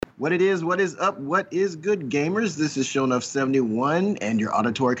What it is, what is up, what is good, gamers? This is Show Enough 71, and your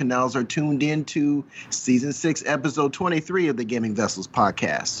auditory canals are tuned in to Season 6, Episode 23 of the Gaming Vessels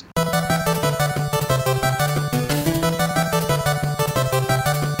Podcast.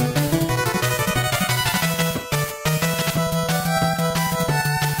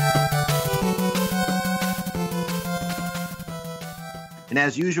 And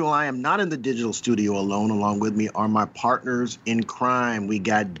as usual, I am not in the digital studio alone. Along with me are my partners in crime. We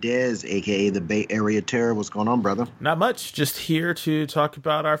got Dez, a.k.a. the Bay Area Terror. What's going on, brother? Not much. Just here to talk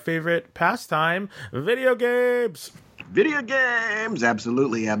about our favorite pastime, video games. Video games.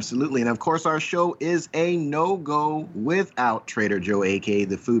 Absolutely, absolutely. And of course, our show is a no-go without Trader Joe, a.k.a.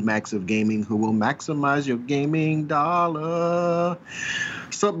 the Food Max of Gaming, who will maximize your gaming dollar.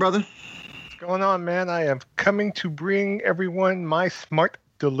 What's up, brother? Going on, man? I am coming to bring everyone my smart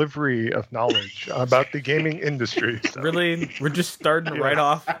delivery of knowledge about the gaming industry. So. Really? We're just starting right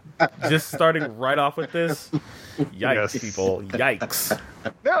off? Just starting right off with this? Yikes, Yes. people. Yikes.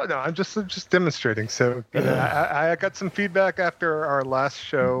 No, I'm just demonstrating. So I got some feedback after our last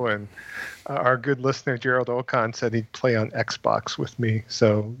show, and our good listener Gerald Ocon said he'd play on Xbox with me.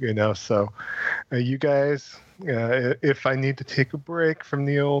 So you guys, if I need to take a break from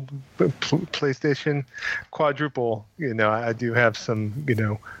the old PlayStation quadruple, I do have some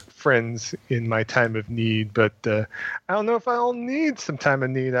friends in my time of need, but I don't know if I'll need some time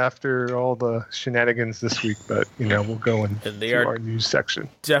of need after all the shenanigans this week. But we'll go into our news section.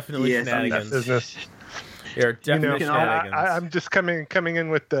 Definitely Yes, shenanigans. Business. They are definitely shenanigans. I'm just coming in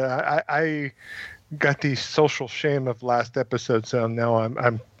with the. I got the social shame of last episode, so now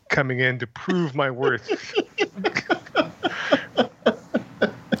I'm coming in to prove my worth.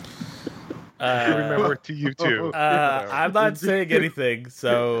 Remember to you too. I'm not saying anything,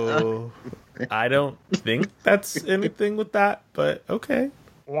 so I don't think that's anything with that, but okay.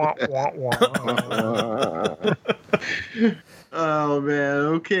 Wah, wah, wah. Oh, man.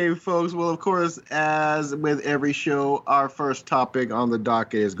 Okay, folks. Well, of course, as with every show, our first topic on the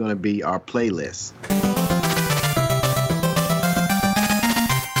docket is going to be our playlist.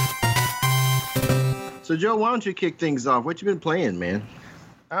 So, Joe, why don't you kick things off? What you been playing, man?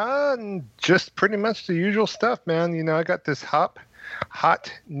 Just pretty much the usual stuff, man. I got this hot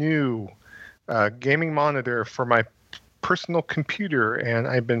new gaming monitor for my personal computer, and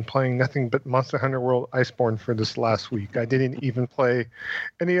I've been playing nothing but Monster Hunter World Iceborne for this last week. I didn't even play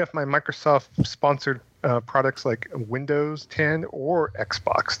any of my Microsoft-sponsored products like Windows 10 or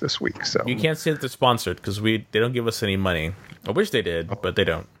Xbox this week. So You can't say that they're sponsored because they don't give us any money. I wish they did, but they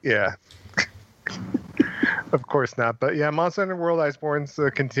don't. Yeah. Of course not. But yeah, Monster Hunter World Iceborne's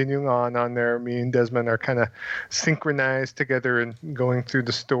continuing on there. Me and Desmond are kind of synchronized together and going through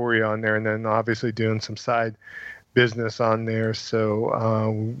the story on there, and then obviously doing some side business on there.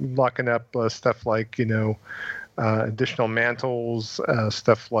 So locking up stuff like, additional mantles,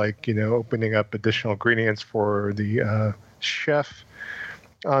 stuff like, opening up additional ingredients for the chef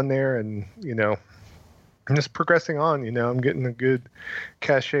on there, and, I'm just progressing on. I'm getting a good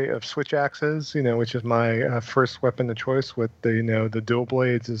cache of switch axes, which is my first weapon of choice. With the dual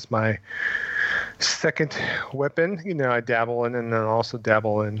blades is my second weapon. I dabble in, and then also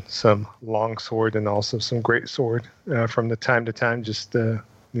dabble in some long sword and also some great sword from the time to time, just to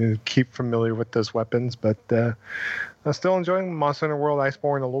keep familiar with those weapons. But I'm still enjoying Monster Hunter World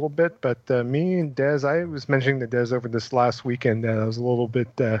Iceborne a little bit. But me and Dez, I was mentioning to Dez over this last weekend that I was a little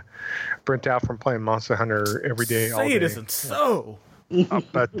bit burnt out from playing Monster Hunter every day. Say all day. it isn't so.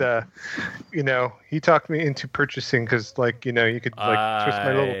 But he talked me into purchasing because, you could twist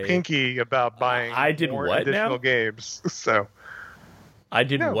my little pinky about buying more additional games. So I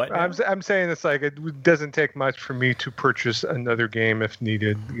did what? Now? I'm saying it's like it doesn't take much for me to purchase another game if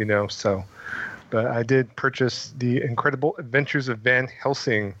needed. So, but I did purchase the Incredible Adventures of Van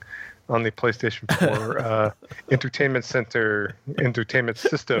Helsing on the PlayStation 4 Entertainment Center Entertainment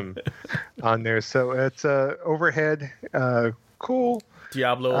System on there. So it's overhead. Cool.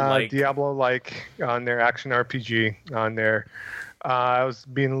 Diablo-like on their action RPG on there. I was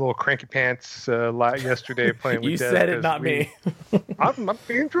being a little cranky pants yesterday playing with You Des, said it, not me. I'm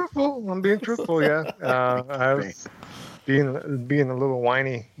being truthful. Yeah. I was being a little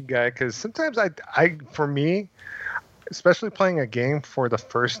whiny guy because sometimes I for me, especially playing a game for the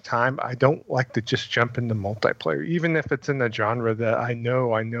first time, I don't like to just jump into multiplayer, even if it's in a genre that I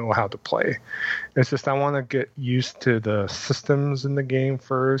know how to play. It's just I want to get used to the systems in the game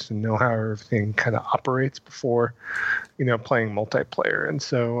first and know how everything kind of operates before, playing multiplayer. And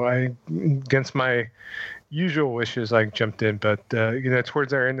so against my usual wishes, I jumped in. But,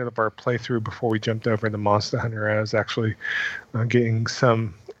 towards our end of our playthrough before we jumped over to Monster Hunter, I was actually getting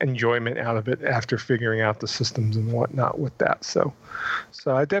some enjoyment out of it after figuring out the systems and whatnot with that. So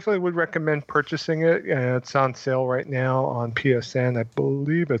I definitely would recommend purchasing it. It's on sale right now on PSN. I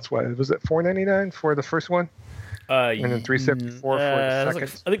believe it's what was it, $4.99 for the first one, and then $3.74 for the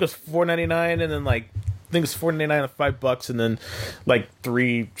second. I think it was $4.99, and then I think it's $4.99 and $5, and then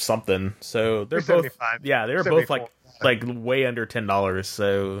 $3 something. So they're both, they're both like way under $10.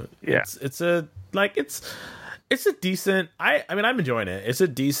 So it's a decent. I mean, I'm enjoying it. It's a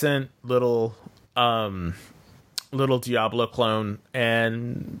decent little Diablo clone,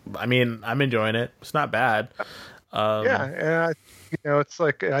 and I mean, I'm enjoying it. It's not bad. And it's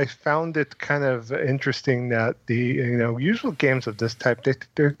like I found it kind of interesting that the usual games of this type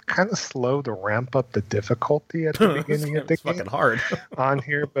they're kind of slow to ramp up the difficulty at the beginning of the game. Fucking hard on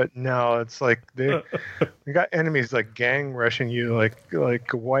here, but no, it's like they got enemies like gang rushing you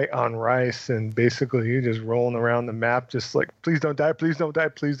like white on rice, and basically you just rolling around the map just like please don't die, please don't die,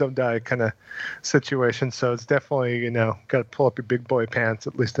 please don't die kind of situation. So it's definitely got to pull up your big boy pants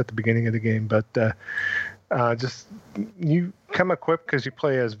at least at the beginning of the game, but. Just you come equipped because you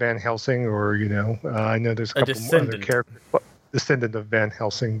play as Van Helsing, or I know there's a couple more other characters, descendant of Van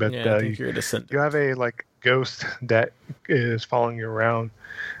Helsing, but you have a ghost that is following you around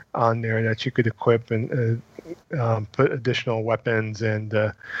on there that you could equip and put additional weapons and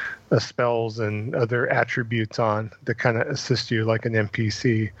spells and other attributes on to kind of assist you like an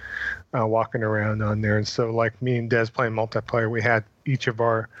NPC walking around on there. And so like me and Des playing multiplayer, we had each of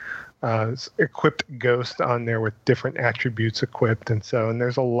our equipped ghost on there with different attributes equipped, and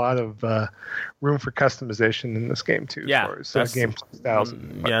there's a lot of room for customization in this game too. That's gameplay styles.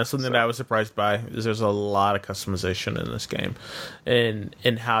 Something that I was surprised by is there's a lot of customization in this game,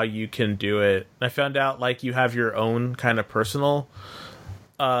 and how you can do it. I found out you have your own kind of personal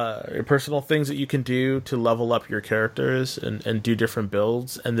things that you can do to level up your characters and do different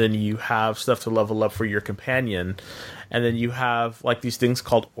builds, and then you have stuff to level up for your companion. And then you have these things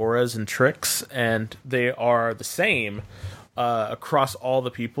called auras and tricks, and they are the same across all the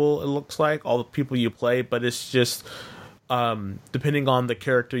people. It looks like all the people you play, but it's just depending on the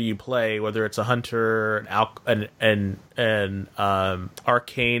character you play, whether it's a hunter, an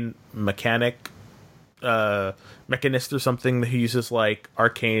arcane mechanist or something who uses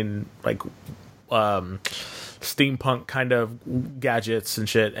arcane steampunk kind of gadgets and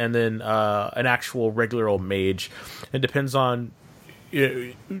shit, and then an actual regular old mage. It depends on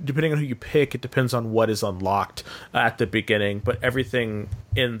depending on who you pick, it depends on what is unlocked at the beginning, but everything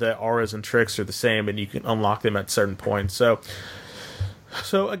in the auras and tricks are the same, and you can unlock them at certain points.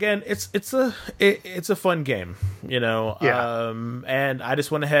 So again, it's a fun game, and I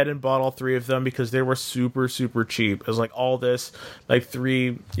just went ahead and bought all three of them because they were super, super cheap. It was all this,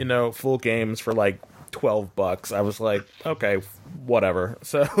 three, full games for $12. I was like, okay, whatever.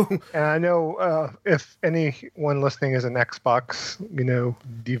 So, and I know if anyone listening is an Xbox,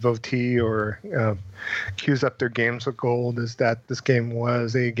 devotee or queues up their Games with Gold, is that this game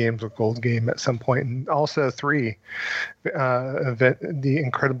was a Games with Gold game at some point, and also 3, the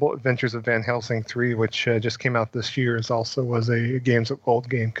Incredible Adventures of Van Helsing 3, which just came out this year, was a Games with Gold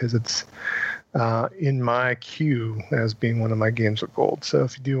game because it's in my queue as being one of my Games with Gold. So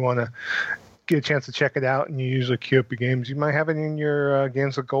if you do want to get a chance to check it out, and you usually queue up your games, you might have it in your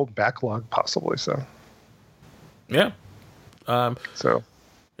Games with Gold backlog, possibly. So, just want to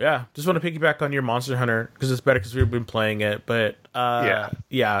piggyback on your Monster Hunter because it's better because we've been playing it. But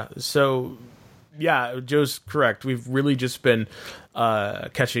Joe's correct. We've really just been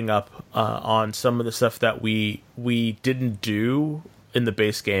catching up on some of the stuff that we didn't do in the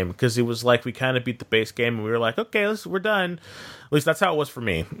base game, because it was we kind of beat the base game and we were like, okay, we're done. At least that's how it was for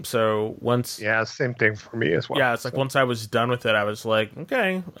me. So same thing for me as well. Yeah, it's once I was done with it, I was like,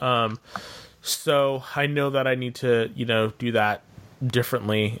 okay. So I know that I need to, do that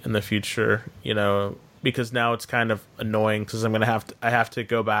differently in the future, because now it's kind of annoying because I have to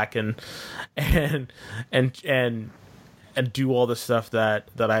go back and do all the stuff that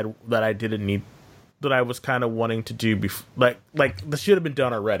I didn't need, that I was kind of wanting to do before, this should have been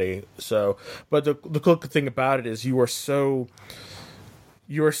done already. So, but the cool thing about it is you are so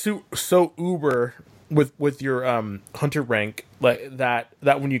uber with your hunter rank, that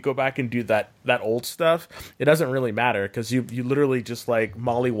when you go back and do that old stuff, it doesn't really matter because you literally just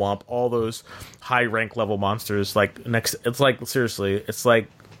mollywomp all those high rank level monsters. It's seriously,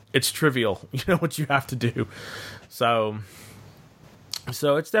 it's trivial. You know what you have to do. So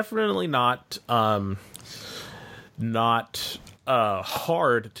it's definitely not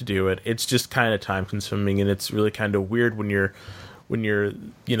hard to do it. It's just kind of time consuming, and it's really kind of weird when when you're,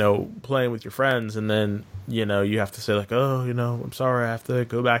 you know, playing with your friends, and then, you know, you have to say like, oh, you know, I'm sorry, I have to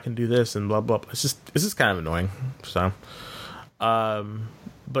go back and do this and blah blah, blah. It's just kind of annoying. So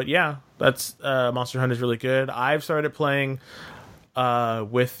but yeah, that's Monster Hunter is really good. I've started playing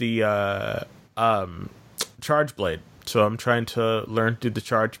with the Charge Blade. So I'm trying to learn to do the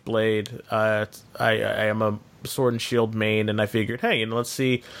Charge Blade. I am a Sword and Shield main, and I figured, hey, you know, let's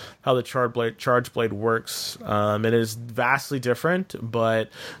see how the Charge Blade works. It is vastly different, but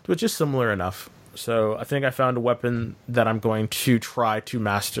just similar enough. So I think I found a weapon that I'm going to try to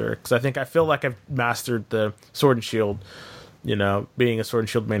master, because I feel like I've mastered the Sword and Shield, you know, being a Sword and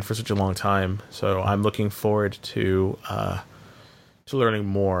Shield main for such a long time. So I'm looking forward to learning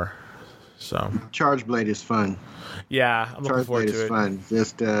more. So Charge Blade is fun. Yeah, I'm looking forward to it. Charge Blade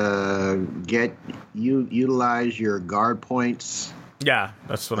is fun. Just utilize your guard points. Yeah,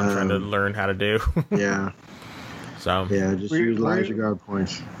 that's what I'm trying to learn how to do. Yeah. So yeah, just utilize your guard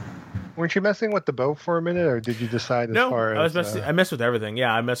points. Weren't you messing with the bow for a minute, or did you decide as far as... I messed with everything.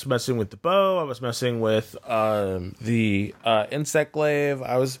 Yeah, I messing with the bow. I was messing with the insect glaive.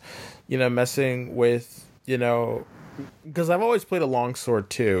 I was, you know, messing with, you know, because I've always played a longsword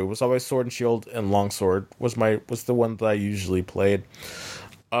too. It was always Sword and Shield, and longsword was the one that I usually played.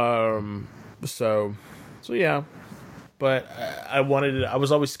 So yeah, but I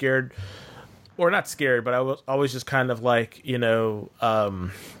was always scared, or not scared, but I was always just kind of like, you know,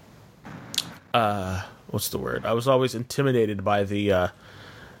 what's the word? I was always intimidated by the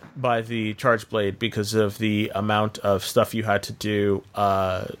Charge Blade because of the amount of stuff you had to do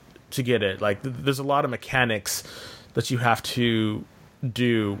to get it. Like, there's a lot of mechanics that you have to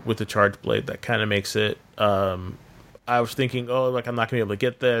do with the Charge Blade that kind of makes it. I was thinking, oh, like, I'm not gonna be able to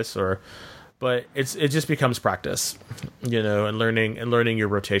get this, but it just becomes practice, you know, and learning your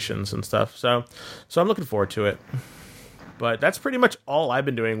rotations and stuff. So I'm looking forward to it. But that's pretty much all I've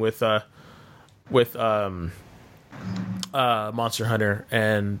been doing with Monster Hunter,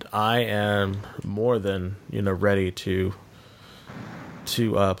 and I am more than, you know, ready to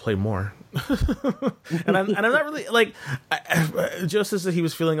play more. and I'm not really like, Joe says that he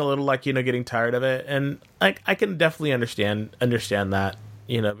was feeling a little like, you know, getting tired of it, and I can definitely understand that,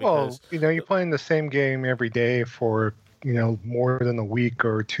 you know, because, well, you know, you're playing the same game every day for, you know, more than a week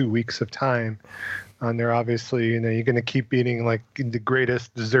or 2 weeks of time. And they're obviously, you know, you're going to keep eating like the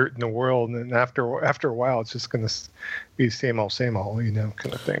greatest dessert in the world, and after a while, it's just going to be same old, you know,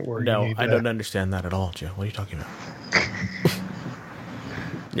 kind of thing. Where no, I don't understand that at all, Joe. What are you talking about?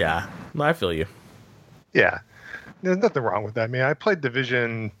 Yeah, I feel you. Yeah, there's nothing wrong with that. I mean, I played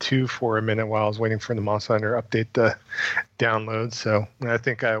Division 2 for a minute while I was waiting for the Monster Hunter update to download. So I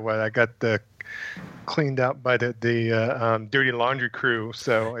think I got the cleaned out by the Dirty Laundry Crew.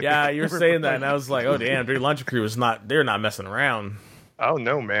 So yeah, you were saying that, and I was like, oh damn, Dirty Laundry Crew they're not messing around. Oh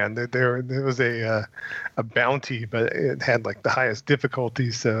no, man! There was a bounty, but it had like the highest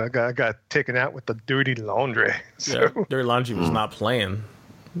difficulty, so I got taken out with the Dirty Laundry. So. Yeah, Dirty Laundry was not playing.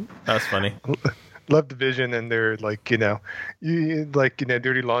 That was funny. Love Division, and they're like, you know,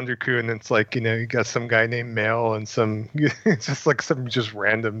 Dirty Laundry Crew, and it's like, you know, you got some guy named Mel and some, it's just like some just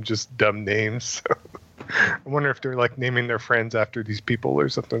random, just dumb names. So I wonder if they're like naming their friends after these people or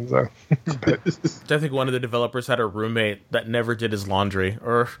something. So I think one of the developers had a roommate that never did his laundry,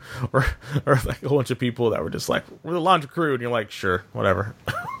 or like a bunch of people that were just like, we're the Laundry Crew, and you're like, sure, whatever.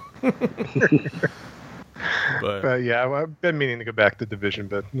 But yeah, I've been meaning to go back to Division,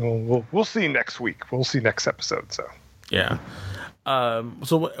 but we'll see next week. We'll see next episode. So yeah.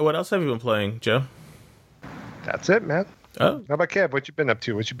 So what else have you been playing, Joe? That's it, man. Oh, how about Kev? What you been up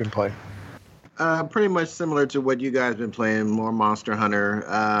to? What you been playing? Pretty much similar to what you guys been playing. More Monster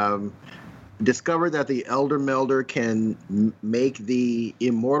Hunter. Discovered that the Elder Melder can make the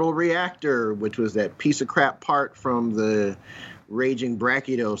Immortal Reactor, which was that piece of crap part from the Raging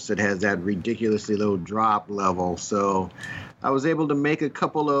Brachydos that has that ridiculously low drop level. So I was able to make a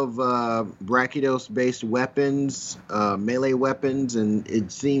couple of Brachydos-based weapons, melee weapons, and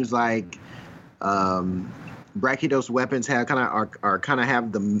it seems like Brachydos weapons have kind of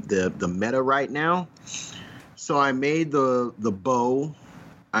have the meta right now. So I made the bow,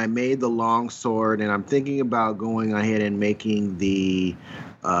 I made the long sword, and I'm thinking about going ahead and making the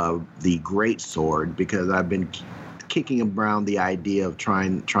great sword, because I've been kicking around the idea of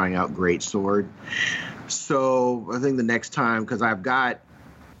trying out great sword. So I think the next time, because I've got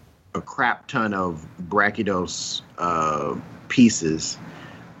a crap ton of Brachydos pieces,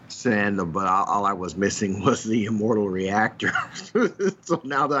 And but all I was missing was the immortal reactor. So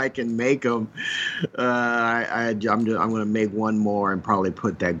now that I can make them, I'm going to make one more and probably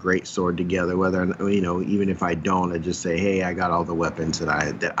put that great sword together. Whether even if I don't, I just say, hey, I got all the weapons that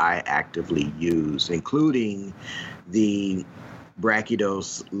I actively use, including the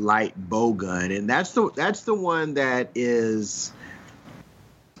Brachydos light bow gun, and that's the one that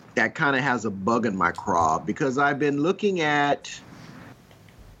kind of has a bug in my craw, because I've been looking at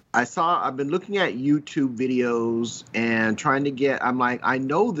YouTube videos and trying to get, I'm like, I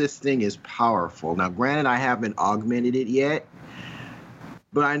know this thing is powerful. Now, granted, I haven't augmented it yet,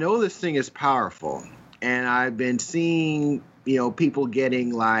 but I know this thing is powerful. And I've been seeing, people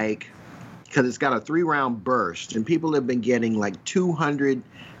getting like, because it's got a 3-round burst, and people have been getting like 200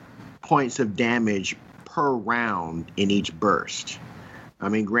 points of damage per round in each burst. I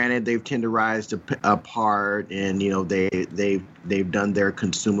mean, granted, they've tenderized a part, and they've done their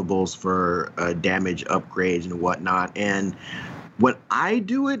consumables for damage upgrades and whatnot. And when I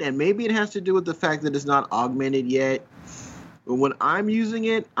do it, and maybe it has to do with the fact that it's not augmented yet, but when I'm using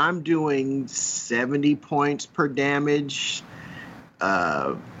it, I'm doing 70 points per damage.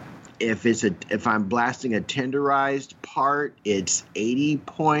 If I'm blasting a tenderized part, it's 80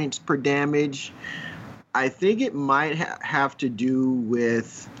 points per damage. I think it might have to do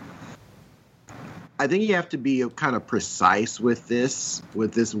with. I think you have to be kind of precise with this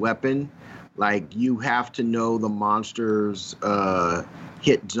weapon. Like, you have to know the monster's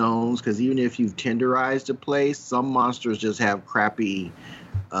hit zones, because even if you've tenderized a place, some monsters just have crappy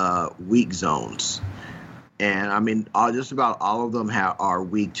weak zones. And I mean, just about all of them are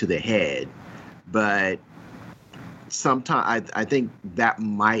weak to the head, but sometimes I think that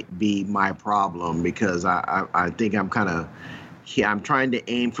might be my problem, because I think I'm I'm trying to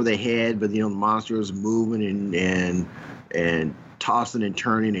aim for the head, but the monster is moving and tossing and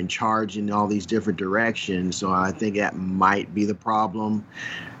turning and charging in all these different directions. So I think that might be the problem.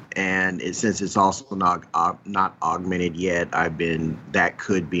 And since it's also not augmented yet, that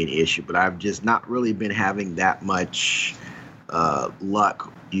could be an issue. But I've just not really been having that much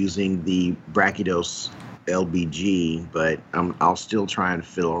luck using the Brachydos LBG, but I'll still try and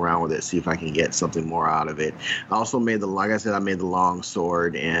fiddle around with it, see if I can get something more out of it. I also made I made the long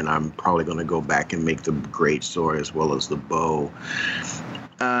sword, and I'm probably going to go back and make the great sword as well as the bow.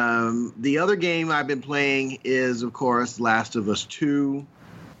 The other game I've been playing is, of course, Last of Us 2.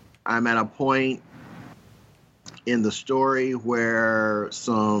 I'm at a point in the story where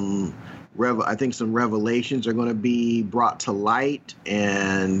I think some revelations are going to be brought to light,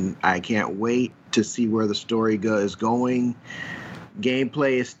 and I can't wait to see where the story is going.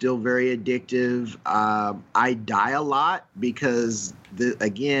 Gameplay is still very addictive. I die a lot because,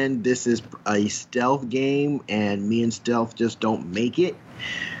 this is a stealth game, and me and stealth just don't make it.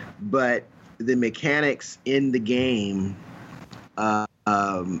 But the mechanics in the game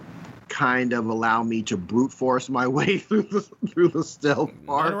kind of allow me to brute force my way through the stealth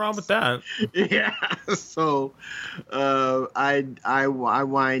part. Nothing wrong with that. Yeah. So I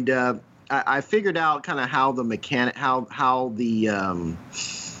wind up. I figured out kind of how the mechanic, how the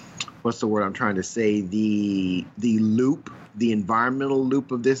what's the word I'm trying to say, the loop, the environmental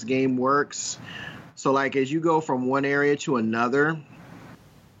loop of this game works. So like, as you go from one area to another,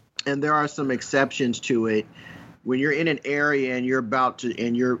 and there are some exceptions to it, when you're in an area and you're about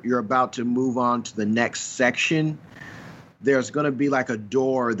to move on to the next section, there's going to be like a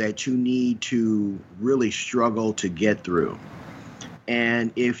door that you need to really struggle to get through.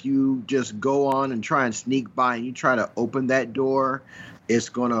 And if you just go on and try and sneak by and you try to open that door, it's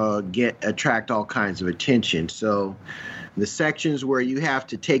going to attract all kinds of attention. So the sections where you have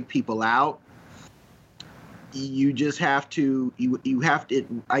to take people out, you just have to, you have to,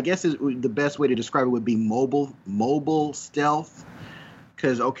 I guess the best way to describe it would be mobile stealth.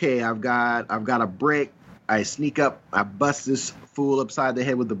 Because, okay, I've got a brick. I sneak up, I bust this fool upside the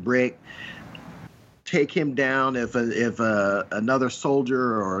head with the brick, take him down. If another soldier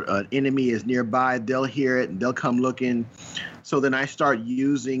or an enemy is nearby, they'll hear it and they'll come looking. So then I start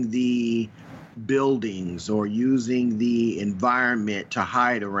using the buildings or using the environment to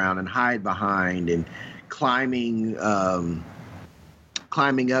hide around and hide behind, and climbing up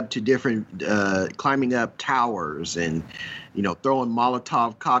to different climbing up towers, and throwing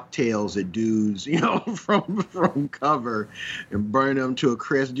Molotov cocktails at dudes from cover and burning them to a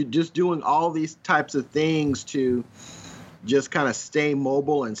crisp. Just doing all these types of things to just kind of stay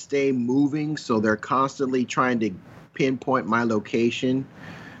mobile and stay moving, so they're constantly trying to pinpoint my location.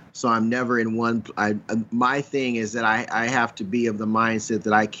 So I'm never in one. My thing is that I have to be of the mindset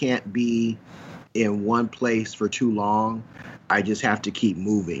that I can't be in one place for too long. I just have to keep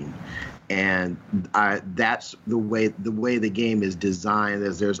moving. And that's the way the game is designed.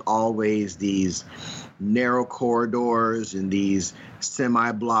 There's always these narrow corridors and these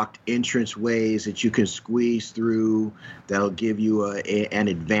semi-blocked entrance ways that you can squeeze through that'll give you an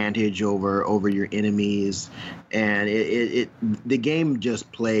advantage over your enemies. And the game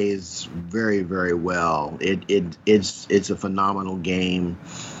just plays very, very well. It's a phenomenal game.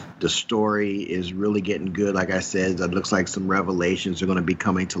 The story is really getting good. Like I said, it looks like some revelations are going to be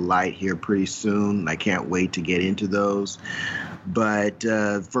coming to light here pretty soon. I can't wait to get into those. But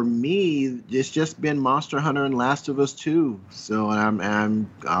for me, it's just been Monster Hunter and Last of Us 2. So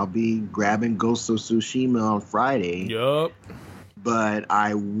I'll be grabbing Ghost of Tsushima on Friday. Yup. But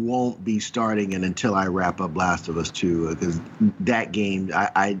I won't be starting it until I wrap up Last of Us 2, because that game,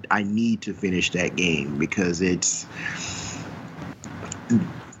 I need to finish that game, because this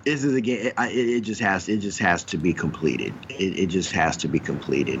is a game. It just has to be completed. It just has to be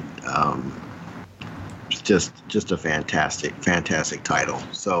completed. It's just a fantastic title.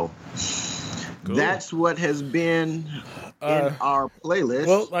 So cool. That's what has been in our playlist.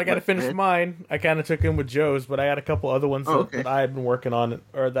 Well, I got to finish mine. I kind of took in with Joe's, but I had a couple other ones that I had been working on,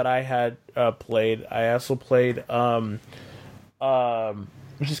 or that I had played. I also played,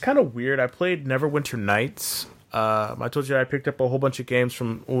 which is kind of weird. I played Neverwinter Nights. I told you I picked up a whole bunch of games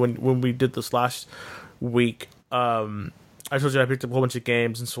from when we did this last week. I told you I picked up a whole bunch of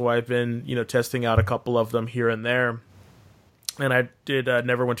games, and so I've been, testing out a couple of them here and there. And I did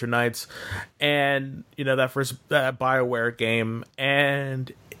Neverwinter Nights, and that first BioWare game,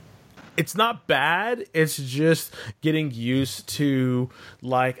 and it's not bad. It's just getting used to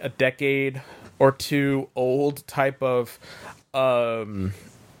like a decade or two old type of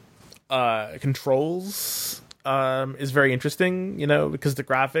controls. Is very interesting, because the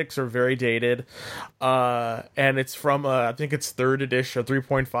graphics are very dated, and it's from I think it's 3rd edition,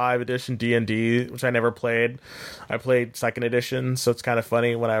 3.5 edition D&D, which I never played. I played 2nd edition, so it's kind of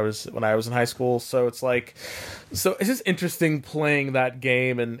funny when I was in high school. So it's just interesting playing that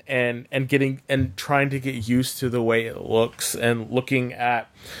game and getting and trying to get used to the way it looks, and looking at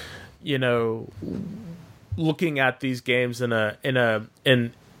these games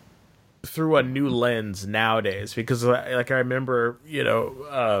in through a new lens nowadays, because I remember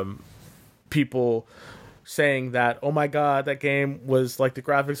people saying that, oh my god, that game was like, the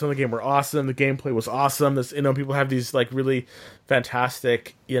graphics on the game were awesome, the gameplay was awesome, this people have these like really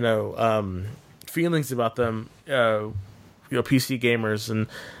fantastic feelings about them, PC gamers,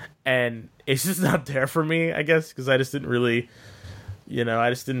 and it's just not there for me, I guess, because I just didn't really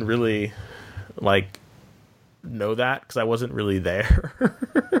like know that, because I wasn't really there.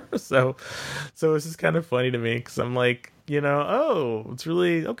 so it's just kind of funny to me, because I'm like, oh, it's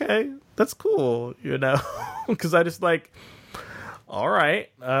really okay, that's cool, because I just like, all right.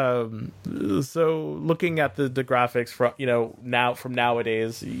 So looking at the graphics from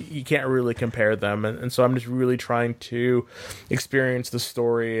nowadays, you can't really compare them, and so I'm just really trying to experience the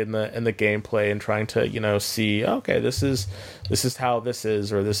story and the gameplay, and trying to see, okay, this is how this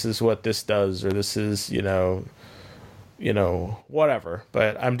is, or this is what this does, or this is whatever.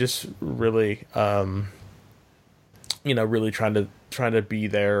 But I'm just really really trying to be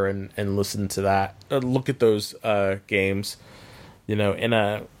there and listen to that, look at those games, in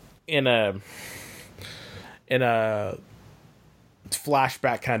a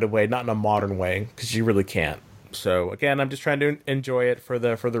flashback kind of way, not in a modern way, because you really can't. So again, I'm just trying to enjoy it for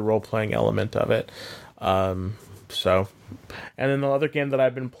the role playing element of it. So, and then the other game that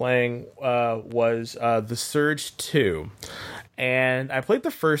I've been playing was The Surge 2, and I played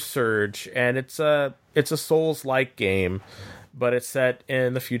the first Surge, and it's a Souls-like game, but it's set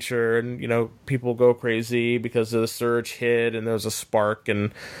in the future, and people go crazy because of the surge hit, and there was a spark,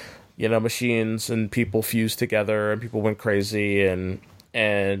 and machines and people fused together, and people went crazy, and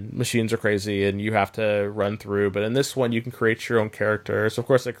machines are crazy, and you have to run through. But in this one, you can create your own character. So of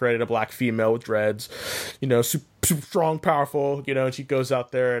course I created a black female with dreads, super strong, powerful, and she goes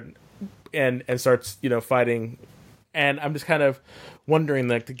out there and starts fighting. And I'm just kind of wondering,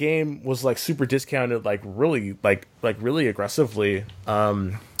 like, the game was like super discounted, like really really aggressively,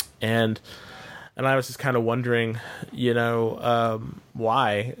 and I was just kind of wondering,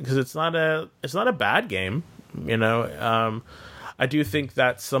 why? Because it's not a bad game, I do think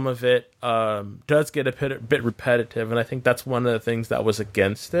that some of it does get a bit repetitive, and I think that's one of the things that was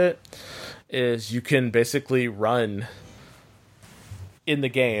against it, is you can basically run in the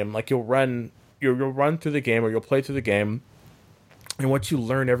game, like you'll run through the game, or you'll play through the game, and once you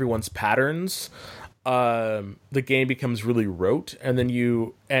learn everyone's patterns, the game becomes really rote, and then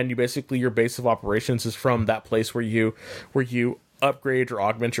you basically, your base of operations is from that place where you upgrade or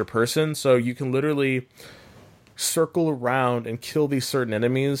augment your person. So you can literally circle around and kill these certain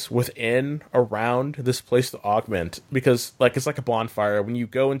enemies around this place to augment, because like it's like a bonfire. When you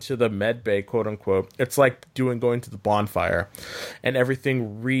go into the med bay, quote unquote, it's like going to the bonfire, and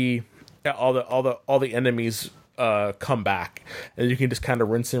everything all the enemies come back, and you can just kind of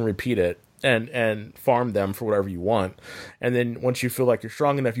rinse and repeat it and farm them for whatever you want. And then once you feel like you're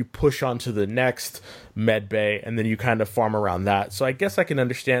strong enough, you push on to the next med bay, and then you kind of farm around that. So I guess I can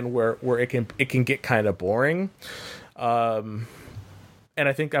understand where it can get kind of boring. And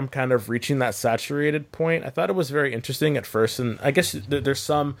I think I'm kind of reaching that saturated point. I thought it was very interesting at first, and I guess there's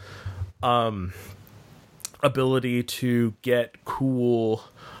some ability to get cool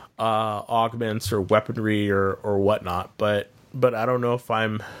augments or weaponry or whatnot, but I don't know if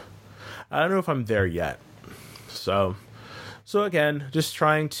I'm there yet. So again, just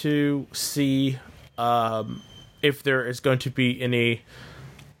trying to see if there is going to be any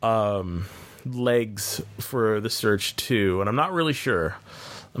legs for the Surge 2, and I'm not really sure.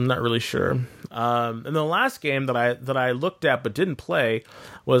 And the last game that I looked at but didn't play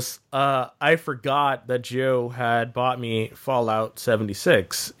was I forgot that Joe had bought me Fallout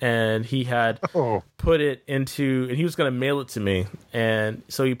 76, and he had put it into, and he was going to mail it to me, and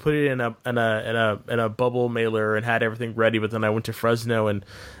so he put it in a bubble mailer and had everything ready. But then I went to Fresno and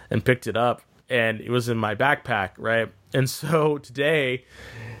picked it up, and it was in my backpack, right? And so today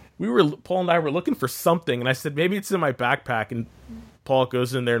Paul and I were looking for something, and I said maybe it's in my backpack, and Paul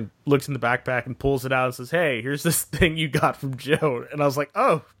goes in there and looks in the backpack and pulls it out and says, "Hey, here's this thing you got from Joe." And I was like,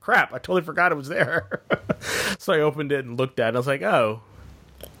 "Oh, crap, I totally forgot it was there." So I opened it and looked at it, and I was like, "Oh,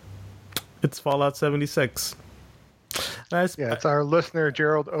 it's Fallout 76. Nice. Yeah, it's our listener,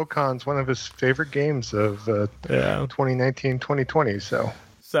 Gerald Ocon's, one of his favorite games of 2019, 2020. So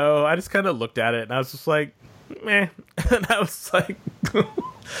I just kind of looked at it, and I was just like, meh. And I was like...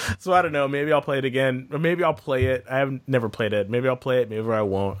 So I don't know, maybe I'll play it again, or maybe I'll play it. I have never played it. Maybe I'll play it, maybe I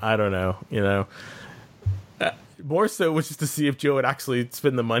won't. I don't know, more so was just to see if Joe would actually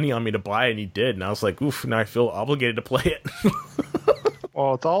spend the money on me to buy it, and he did. And I was like, oof, now I feel obligated to play it.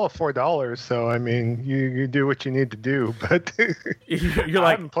 Well, it's all $4, so I mean, you do what you need to do, but you're like,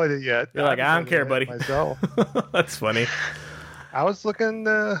 I haven't played it yet. You're like, I don't care, buddy. Myself. That's funny. I was looking,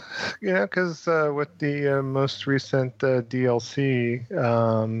 because with the most recent DLC,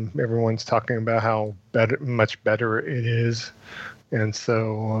 everyone's talking about how much better it is, and so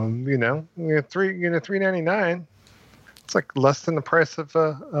 $3.99. It's like less than the price of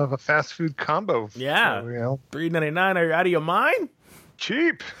a fast food combo. Yeah, so, $3.99. Are you out of your mind?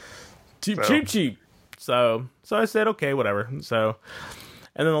 Cheap. So I said, okay, whatever. So.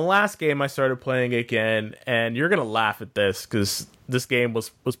 And then the last game I started playing again, and you're going to laugh at this because this game was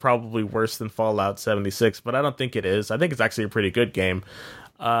probably worse than Fallout 76, but I don't think it is. I think it's actually a pretty good game.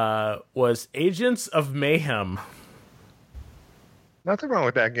 Was Agents of Mayhem. Nothing wrong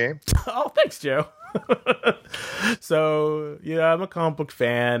with that game. Oh, thanks, Joe. So, I'm a comic book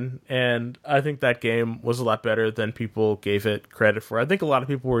fan, and I think that game was a lot better than people gave it credit for. I think a lot of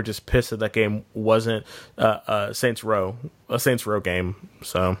people were just pissed that that game wasn't a Saints Row game.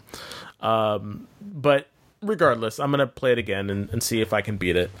 So, but regardless, I'm going to play it again and see if I can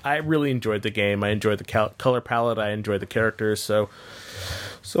beat it. I really enjoyed the game. I enjoyed the color palette. I enjoyed the characters. So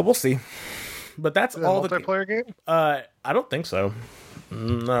we'll see. But that's all. Multiplayer game? I don't think so.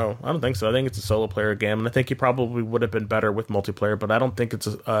 No, I don't think so. I think it's a solo player game, and I think it probably would have been better with multiplayer, but I don't think it's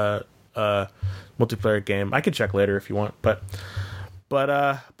a multiplayer game. I can check later if you want, but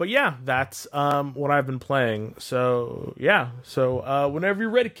yeah, that's what I've been playing. So yeah, whenever you're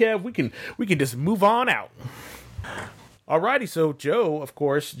ready, Kev, we can just move on out. Alrighty, so Joe, of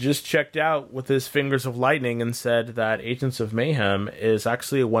course, just checked out with his fingers of lightning and said that Agents of Mayhem is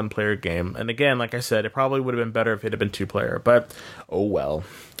actually a one-player game. And again, like I said, it probably would have been better if it had been two-player, but oh well.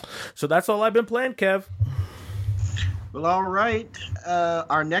 So that's all I've been playing, Kev. Well, all right.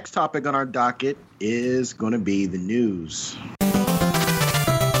 Our next topic on our docket is going to be the news.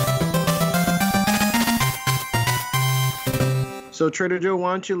 So, Trader Joe,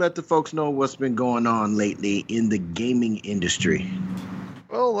 why don't you let the folks know what's been going on lately in the gaming industry?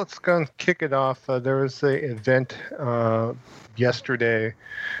 Well, let's go and kick it off. There was an event yesterday,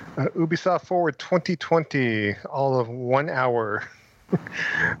 Ubisoft Forward 2020, all of 1 hour.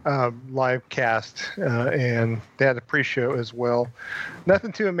 live cast, and they had a pre-show as well.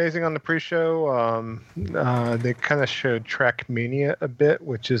 Nothing too amazing on the pre-show. They kind of showed Trackmania a bit,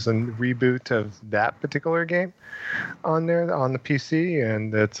 which is a reboot of that particular game on there on the PC,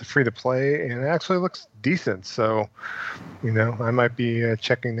 and it's free to play, and it actually looks decent. So, I might be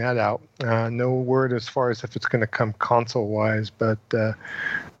checking that out. No word as far as if it's going to come console-wise, but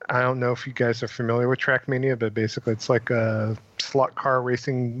I don't know if you guys are familiar with Trackmania, but basically it's like a slot car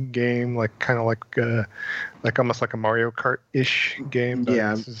racing game, like kind of like almost like a Mario Kart-ish game. But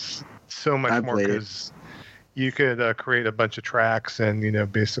Yeah, this is so much I've more played it. because you could create a bunch of tracks, and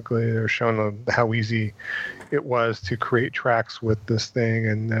basically they're showing how easy it was to create tracks with this thing.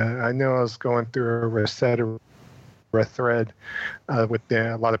 And I know I was going through a Rosetta thread with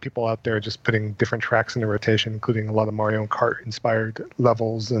a lot of people out there just putting different tracks into rotation, including a lot of Mario Kart inspired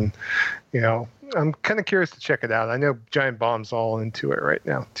levels. And I'm kind of curious to check it out. I know Giant Bomb's all into it right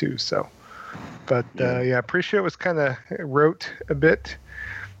now too. So, but pre-show was kind of rote a bit.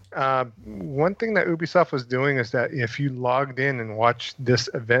 One thing that Ubisoft was doing is that if you logged in and watched this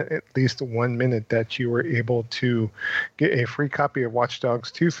event at least 1 minute, that you were able to get a free copy of Watch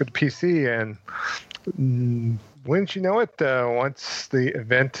Dogs 2 for the PC. And wouldn't you know it, once the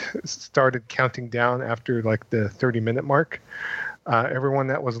event started counting down after like the 30-minute mark, everyone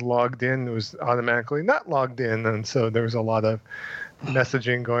that was logged in was automatically not logged in. And so there was a lot of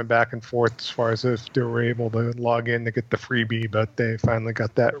messaging going back and forth as far as if they were able to log in to get the freebie, but they finally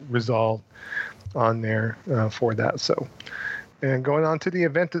got that resolved on there for that. So, and going on to the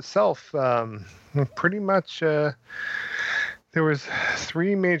event itself, pretty much there was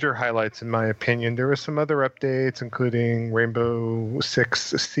 3 major highlights in my opinion. There were some other updates, including Rainbow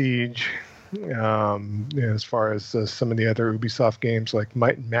Six Siege, as far as some of the other Ubisoft games like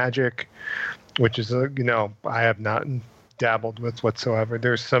Might and Magic, which is I have not dabbled with whatsoever.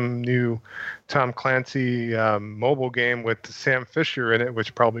 There's some new Tom Clancy mobile game with Sam Fisher in it,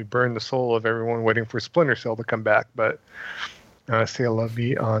 which probably burned the soul of everyone waiting for Splinter Cell to come back, but say la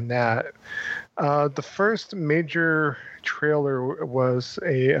vie on that. The first major trailer was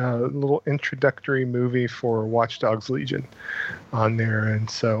a little introductory movie for Watch Dogs Legion on there, and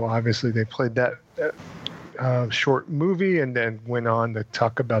so obviously they played that short movie and then went on to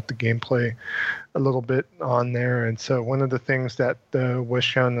talk about the gameplay a little bit on there. And so one of the things that was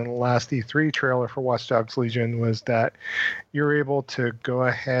shown in the last E3 trailer for Watch Dogs Legion was that you're able to go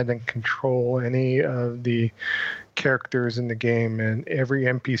ahead and control any of the characters in the game, and every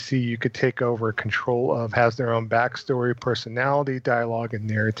NPC you could take over control of has their own backstory, personality, dialogue, and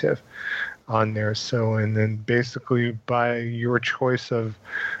narrative on there. So, and then basically by your choice of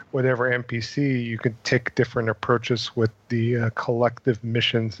whatever NPC, you could take different approaches with the collective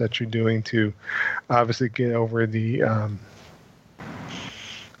missions that you're doing to obviously get over the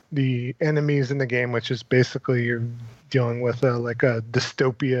enemies in the game, which is basically you're dealing with like a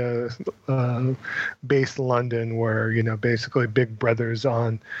dystopia based London where basically Big Brother's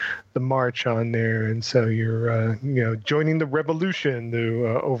on the march on there, and so you're joining the revolution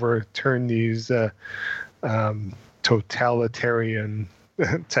to overturn these totalitarian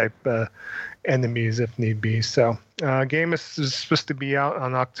type enemies if need be. So game is supposed to be out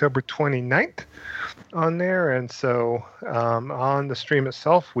on October 29th on there, and so on the stream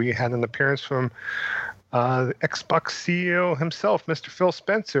itself we had an appearance from the Xbox CEO himself, Mr. Phil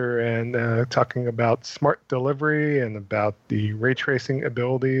Spencer, and talking about smart delivery and about the ray tracing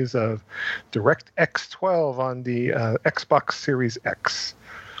abilities of DirectX 12 on the Xbox Series X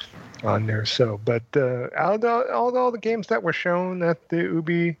on there. So, but out of all the games that were shown at the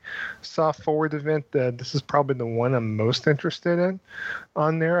Ubisoft Forward event, this is probably the one I'm most interested in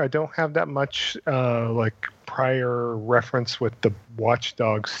on there. I don't have that much like prior reference with the Watch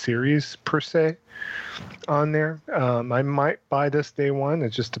Dogs series per se on there. I might buy this day one. It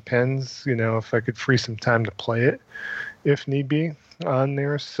just depends, if I could free some time to play it if need be on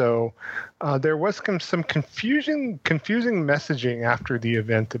there. So there was some confusing messaging after the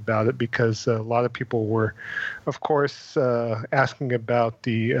event about it, because a lot of people were, of course, asking about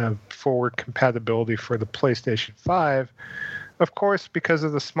the forward compatibility for the PlayStation 5. Of course, because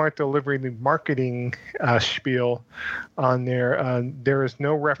of the smart delivery marketing spiel on there, there is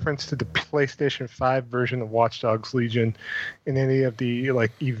no reference to the PlayStation 5 version of Watch Dogs Legion in any of the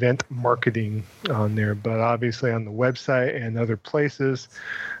event marketing on there. But obviously on the website and other places,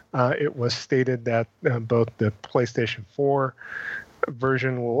 it was stated that both the PlayStation 4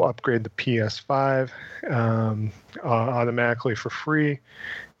 version will upgrade the PS5 automatically for free.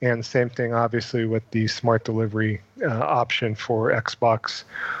 And the same thing, obviously, with the smart delivery option for Xbox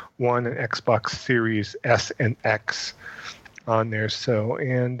One and Xbox Series S and X on there. So,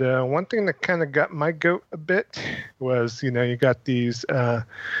 and one thing that kind of got my goat a bit was, you got these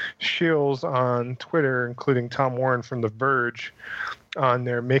shills on Twitter, including Tom Warren from The Verge, on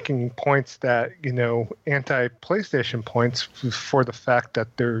there making points that, anti-PlayStation points for the fact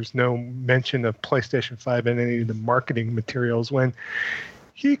that there's no mention of PlayStation 5 in any of the marketing materials, when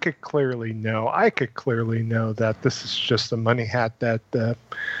he could clearly know, I could clearly know that this is just a money hat that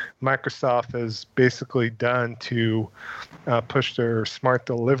Microsoft has basically done to push their smart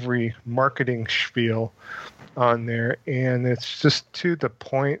delivery marketing spiel on there. And it's just to the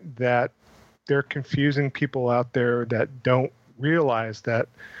point that they're confusing people out there that don't realize that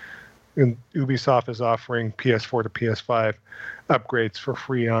Ubisoft is offering PS4 to PS5 upgrades for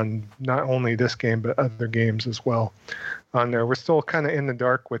free on not only this game, but other games as well on there. We're still kind of in the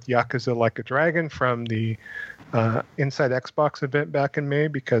dark with Yakuza Like a Dragon from the Inside Xbox event back in May,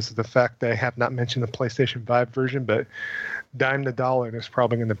 because of the fact they have not mentioned the PlayStation 5 version, but dime the dollar, there's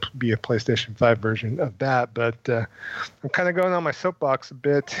probably going to be a PlayStation 5 version of that. But I'm kind of going on my soapbox a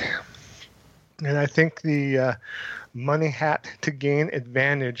bit. And I think the money hat to gain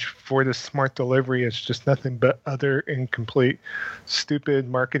advantage for the smart delivery is just nothing but utter incomplete, stupid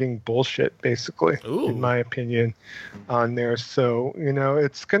marketing bullshit, basically, in my opinion, on there. So,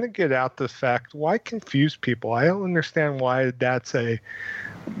 it's going to get out the fact, why confuse people? I don't understand why that's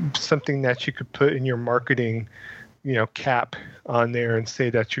something that you could put in your marketing, cap on there and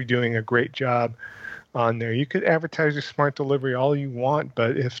say that you're doing a great job on there. You could advertise your smart delivery all you want,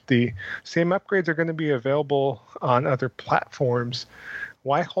 but if the same upgrades are going to be available on other platforms,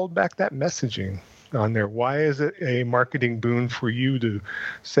 why hold back that messaging on there? Why is it a marketing boon for you to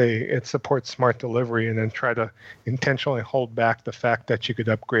say it supports smart delivery and then try to intentionally hold back the fact that you could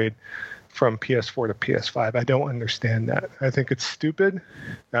upgrade from PS4 to PS5? I don't understand that. I think it's stupid.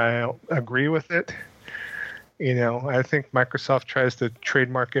 I don't agree with it. I think Microsoft tries to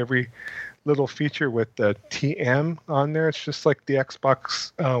trademark every little feature with the TM on there. It's just like the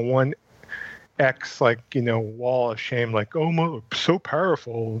Xbox One X, wall of shame, almost so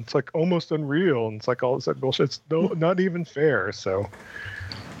powerful. It's almost unreal. And it's all this bullshit. It's not even fair. So,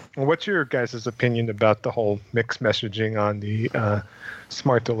 what's your guys' opinion about the whole mixed messaging on the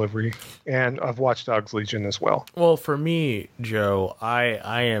smart delivery and of Watch Dogs Legion as well? Well, for me, Joe,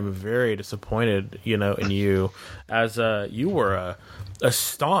 I am very disappointed, in you, as you were a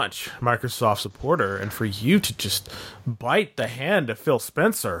staunch Microsoft supporter, and for you to just bite the hand of Phil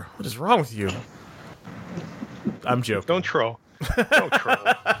Spencer. What is wrong with you? I'm joking. Don't troll. Don't troll.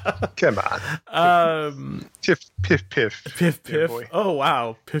 Come on. Piff, piff, piff. Piff, piff. Boy. Oh,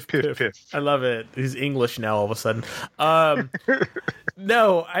 wow. Piff, piff, piff, piff. I love it. He's English now all of a sudden.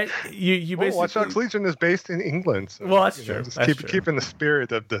 No, you basically... Watch Dogs Legion is based in England. So, well, that's true. Just keeping the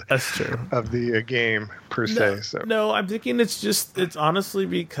spirit of the... That's true. Of the game, per se. So. No, I'm thinking it's honestly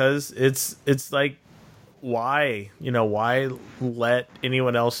because it's like, why? Why let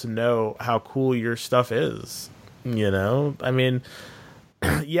anyone else know how cool your stuff is? I mean,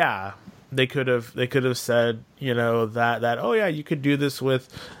 yeah, they could have said, that oh yeah, you could do this with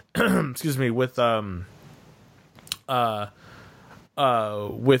excuse me, with PlayStation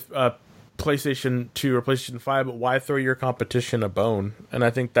 2 or PlayStation 5, but why throw your competition a bone? And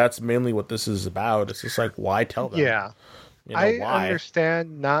I think that's mainly what this is about. It's just why tell them? Yeah. I why?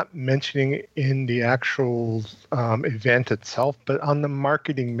 Understand not mentioning it in the actual event itself, but on the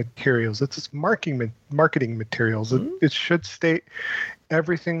marketing materials. It's just marketing materials. Mm-hmm. It should state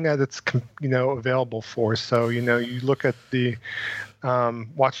everything that it's available for. So you look at the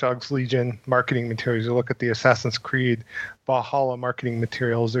Watch Dogs Legion marketing materials. You look at the Assassin's Creed Valhalla marketing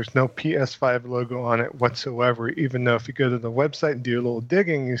materials. There's no PS5 logo on it whatsoever, even though if you go to the website and do a little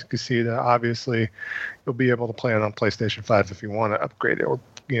digging, you can see that obviously you'll be able to play it on PlayStation 5 if you want to upgrade it or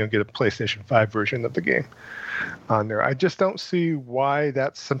get a PlayStation 5 version of the game on there. I just don't see why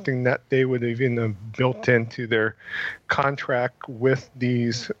that's something that they would have even built into their contract with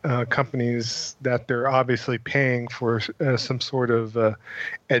these companies that they're obviously paying for some sort of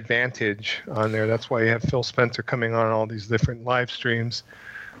advantage on there. That's why you have Phil Spencer coming on all these different live streams,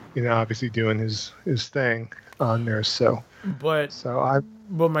 obviously doing his thing on there. But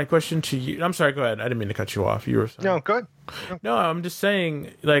my question to you, I'm sorry, go ahead. I didn't mean to cut you off. You were saying. No, go ahead. No, I'm just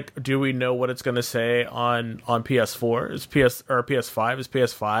saying, do we know what it's going to say on PS4? Is PS5? Is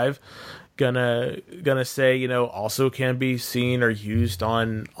PS5 gonna say, also can be seen or used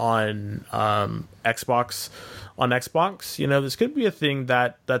on Xbox? On Xbox, this could be a thing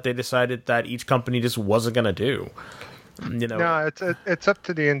that they decided that each company just wasn't going to do. No, it's up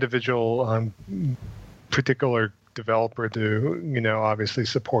to the individual particular developer to, obviously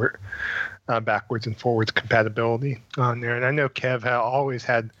support backwards and forwards compatibility on there. And I know Kev always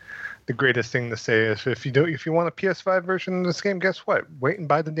had the greatest thing to say is if you want a PS5 version of this game, guess what? Wait and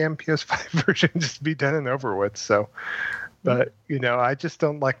buy the damn PS5 version, just be done and over with. So, but I just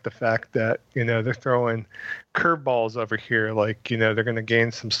don't like the fact that they're throwing curveballs over here, like they're going to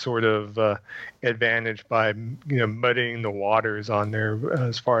gain some sort of advantage by muddying the waters on there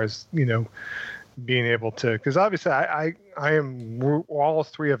as far as being able to, because obviously all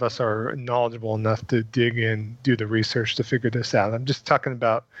three of us are knowledgeable enough to dig in, do the research to figure this out. I'm just talking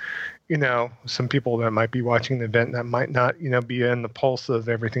about, some people that might be watching the event that might not, be in the pulse of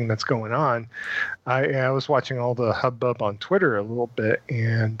everything that's going on. I was watching all the hubbub on Twitter a little bit,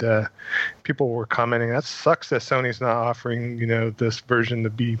 and people were commenting, that sucks that Sony's not offering, this version to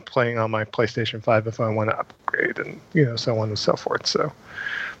be playing on my PlayStation 5 if I want to upgrade, and, so on and so forth. So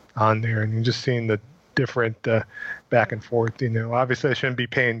on there, and you're just seeing the different back and forth. Obviously I shouldn't be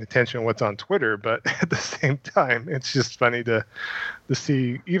paying attention to what's on Twitter, but at the same time, it's just funny to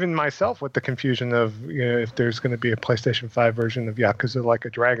see even myself with the confusion of if there's going to be a PlayStation 5 version of Yakuza Like a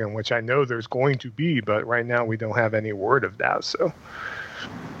Dragon, which I know there's going to be, but right now we don't have any word of that. So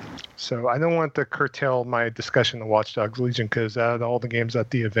I don't want to curtail my discussion of Watch Dogs Legion, because out of all the games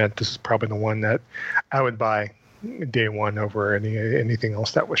at the event, this is probably the one that I would buy day one over anything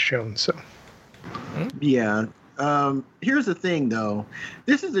else that was shown. So yeah. Here's the thing, though.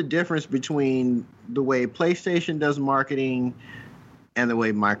 This is the difference between the way PlayStation does marketing and the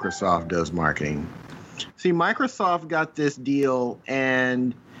way Microsoft does marketing. See, Microsoft got this deal,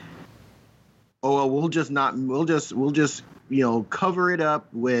 and we'll just cover it up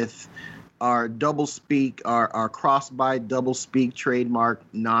with our double speak, our cross-buy double speak trademark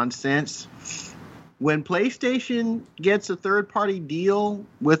nonsense. When PlayStation gets a third-party deal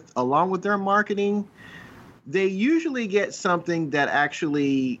along with their marketing, they usually get something that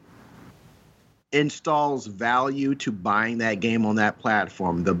actually installs value to buying that game on that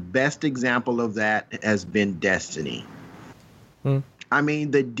platform. The best example of that has been Destiny. I mean,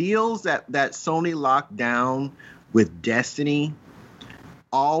 the deals that Sony locked down with Destiny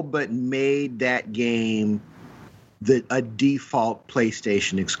all but made that game a default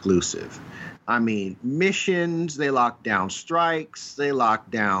PlayStation exclusive. I mean, missions, they locked down strikes, they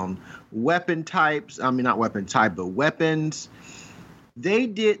locked down weapon types. I mean, not weapon type, but weapons. They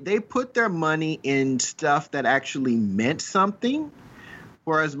put their money in stuff that actually meant something,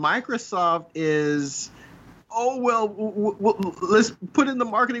 whereas Microsoft is, let's put in the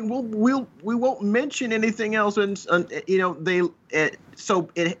marketing. We won't mention anything else, and so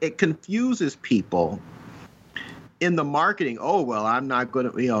it confuses people in the marketing. I'm not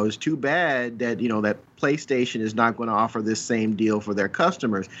going to, it's too bad that, that PlayStation is not going to offer this same deal for their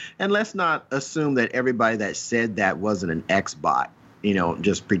customers. And let's not assume that everybody that said that wasn't an Xbot,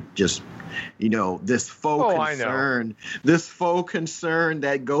 this faux concern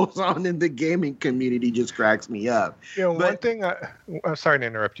that goes on in the gaming community just cracks me up. One thing, I'm sorry to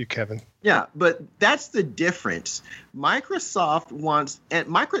interrupt you, Kevin. Yeah, but that's the difference. Microsoft wants,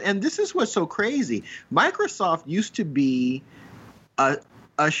 and this is what's so crazy. Microsoft used to be a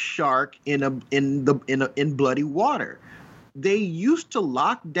shark in bloody water. They used to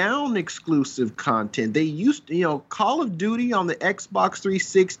lock down exclusive content. They used to, Call of Duty on the Xbox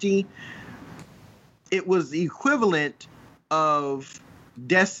 360. It was the equivalent of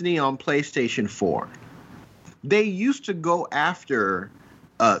Destiny on PlayStation 4. They used to go after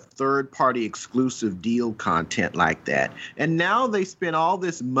third-party exclusive deal content like that. And now they spend all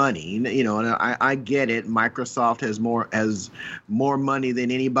this money, and I get it. Microsoft has more money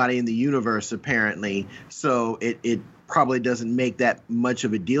than anybody in the universe, apparently. So it probably doesn't make that much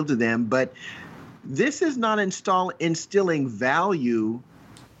of a deal to them. But this is not instilling value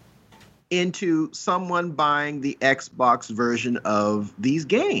into someone buying the Xbox version of these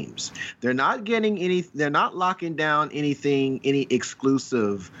games. They're not getting they're not locking down any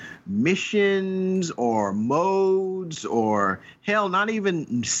exclusive missions or modes or hell, not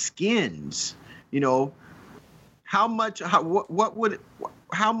even skins. How much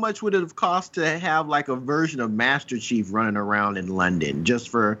would it have cost to have like a version of Master Chief running around in London just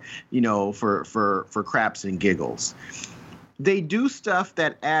for craps and giggles? They do stuff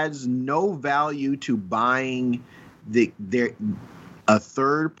that adds no value to buying a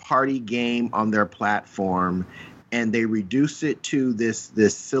third-party game on their platform, and they reduce it to this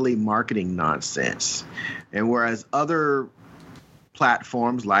silly marketing nonsense. And whereas other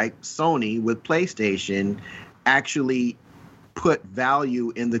platforms like Sony with PlayStation actually put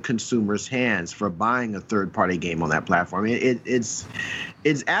value in the consumer's hands for buying a third-party game on that platform. It's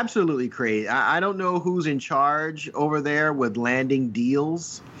absolutely crazy. I don't know who's in charge over there with landing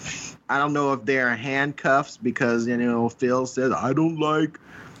deals. I don't know if they're handcuffs because, Phil says, I don't like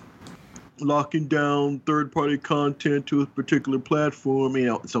locking down third-party content to a particular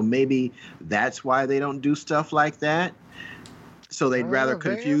platform, so maybe that's why they don't do stuff like that. So they'd rather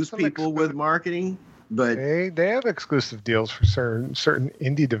confuse people with marketing. But they have exclusive deals for certain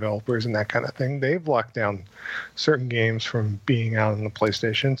indie developers and that kind of thing. They've locked down certain games from being out on the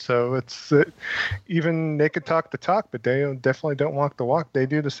PlayStation. So it's even they could talk the talk, but they definitely don't walk the walk. They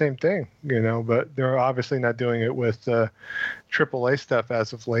do the same thing, but they're obviously not doing it with AAA stuff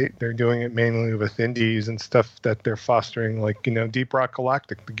as of late. They're doing it mainly with indies and stuff that they're fostering, like, Deep Rock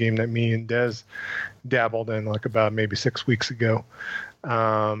Galactic, the game that me and Dez dabbled in like about maybe 6 weeks ago.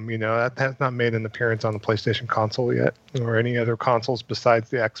 That has not made an appearance on the PlayStation console yet, or any other consoles besides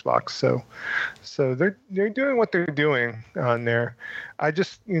the Xbox. So they're doing what they're doing on there. I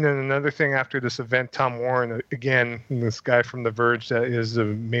just, another thing after this event, Tom Warren, again, this guy from The Verge that is a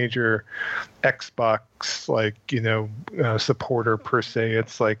major Xbox, supporter per se.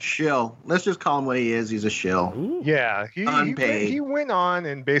 It's like shill. Let's just call him what he is. He's a shill. Yeah, unpaid. He went on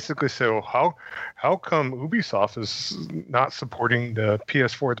and basically said, how come Ubisoft is not supporting the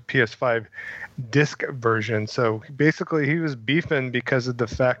PS4 to PS5 disc version? So basically, he was beefing because of the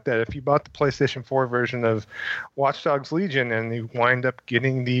fact that if you bought the PlayStation 4 version of Watch Dogs Legion and you wind up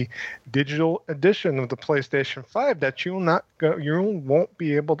getting the digital edition of the PlayStation 5, that you won't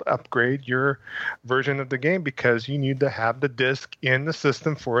be able to upgrade your version of the game because you need to have the disc in the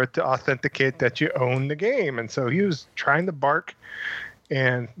system for it to authenticate that you own the game. And so he was trying to bark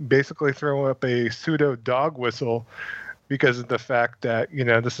and basically throw up a pseudo dog whistle because of the fact that,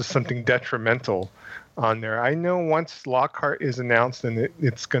 this is something detrimental on there. I know once Lockhart is announced, and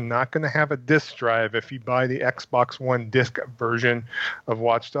it's not going to have a disc drive if you buy the Xbox One disc version of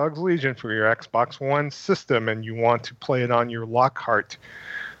Watch Dogs Legion for your Xbox One system and you want to play it on your Lockhart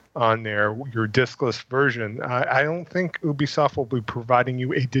on there, your discless version. I don't think Ubisoft will be providing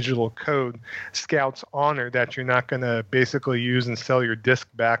you a digital code, Scout's Honor, that you're not going to basically use and sell your disc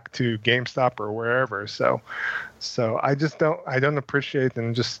back to GameStop or wherever. So I don't appreciate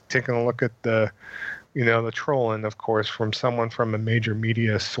them just taking a look at the trolling, of course, from someone from a major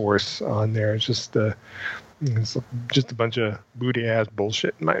media source on there. It's just a bunch of booty ass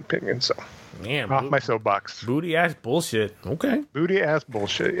bullshit, in my opinion. So, man, off my soapbox. Booty ass bullshit. Okay. Booty ass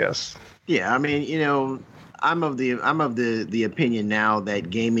bullshit. Yes. Yeah, I mean, I'm of the opinion now that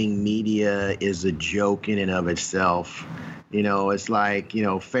gaming media is a joke in and of itself. It's like,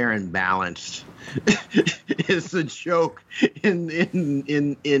 Fair and Balanced. It's a joke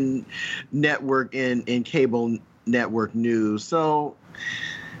in network in cable network news. So,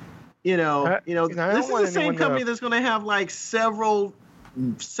 this is the same company that's going to have like several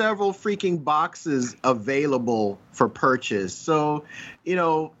freaking boxes available for purchase. So,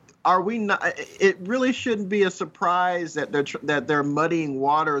 are we not? It really shouldn't be a surprise that they're muddying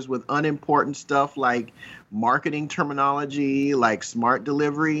waters with unimportant stuff like marketing terminology, like smart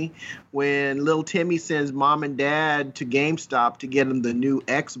delivery. When little Timmy sends mom and dad to GameStop to get him the new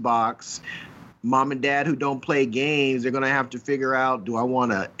Xbox, mom and dad who don't play games, they're going to have to figure out, do I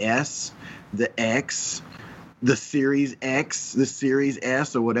want a S, the X, the Series X, the Series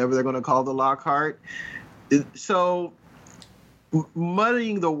S, or whatever they're going to call the Lockhart. So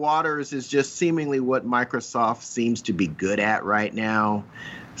muddying the waters is just seemingly what Microsoft seems to be good at right now.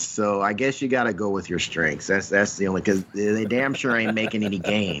 So I guess you got to go with your strengths. That's the only, because they damn sure ain't making any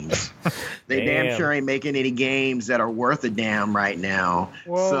games. They damn sure ain't making any games that are worth a damn right now.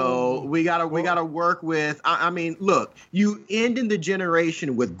 Whoa. So we gotta work with. I mean, look, you end in the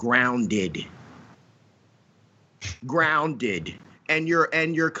generation with Grounded, and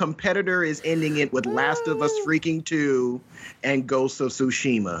your competitor is ending it with Last of Us freaking 2 and Ghost of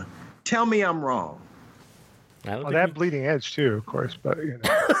Tsushima. Tell me I'm wrong. Well, that Bleeding Edge too, of course, but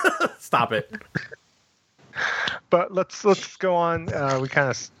Stop it. But let's go on. We kind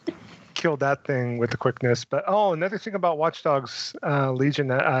of killed that thing with the quickness. But another thing about Watch Dogs Legion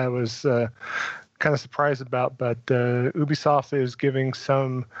that I was kind of surprised about, but Ubisoft is giving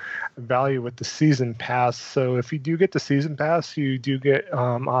some value with the season pass. So if you do get the season pass, you do get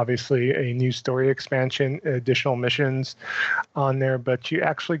obviously a new story expansion, additional missions on there, but you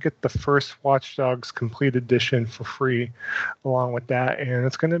actually get the first Watch Dogs Complete Edition for free along with that, and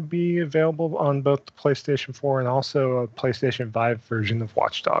it's going to be available on both the PlayStation 4 and also a PlayStation 5 version of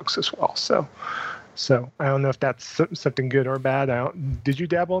Watch Dogs as well. So I don't know if that's something good or bad. Did you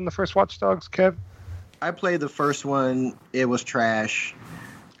dabble in the first Watch Dogs, Kev? I played the first one. It was trash.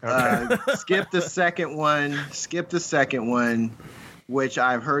 Okay. Skip the second one. Which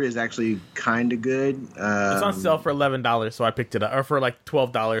I've heard is actually kind of good. It's on sale for $11, so I picked it up, or for like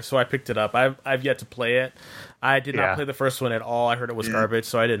 $12, so I picked it up. I've yet to play it. I did not play the first one at all. I heard it was garbage,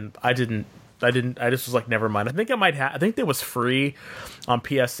 so I just was like, never mind. I think I think it was free on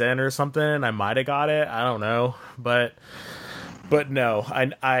PSN or something. I might have got it. I don't know, but no,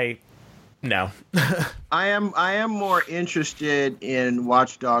 no. I am more interested in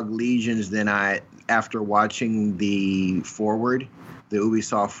Watchdog Legions than after watching the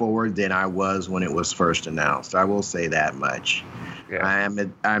Ubisoft Forward than I was when it was first announced. I will say that much. Yeah.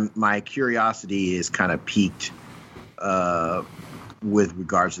 My curiosity is kind of piqued with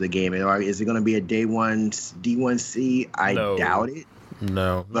regards to the game. Is it going to be a day one D1C? I doubt it.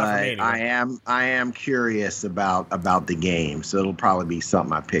 No, but anyway. I am curious about the game, so it'll probably be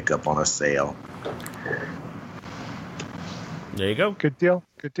something I pick up on a sale. There you go. Good deal.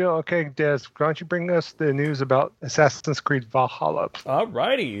 Okay, Des, why don't you bring us the news about Assassin's Creed Valhalla?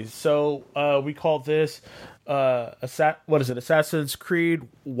 Alrighty. So we call this what is it? Assassin's Creed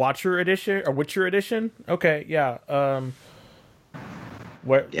Watcher Edition or Witcher Edition? Okay, yeah.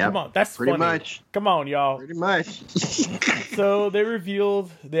 Come on, that's pretty funny. Much. Come on, y'all. Pretty much. So they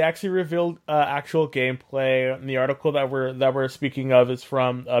actually revealed actual gameplay. And the article that we're speaking of is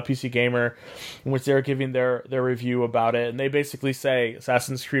from PC Gamer, in which they're giving their review about it, and they basically say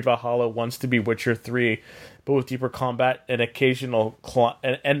Assassin's Creed Valhalla wants to be Witcher 3, but with deeper combat and the occasional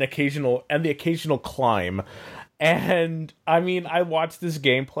climb. And I mean, I watched this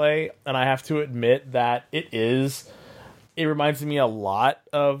gameplay, and I have to admit that it reminds me a lot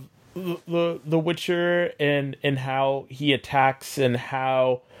of the Witcher and how he attacks and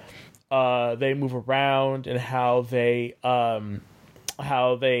how they move around and how the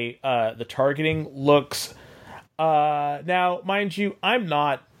targeting looks. Now, mind you, I'm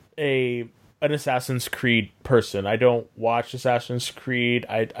not an Assassin's Creed person. I don't watch Assassin's Creed.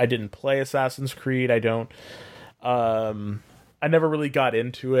 I didn't play Assassin's Creed. I never really got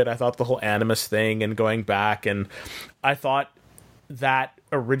into it. I thought the whole Animus thing and going back, and I thought that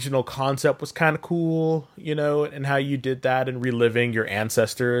original concept was kind of cool, and how you did that and reliving your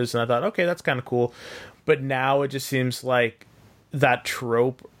ancestors. And I thought, okay, that's kind of cool. But now it just seems like that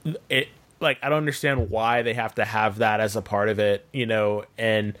trope, I don't understand why they have to have that as a part of it,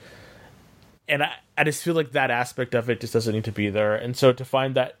 and I just feel like that aspect of it just doesn't need to be there. And so to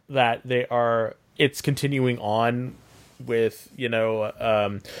find that it's continuing on with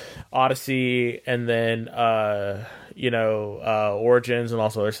Odyssey and then Origins and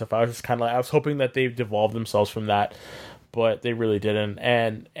also other stuff, I was just kind of I was hoping that they've devolved themselves from that, but they really didn't.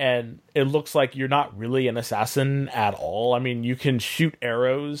 And it looks like you're not really an assassin at all. I mean, you can shoot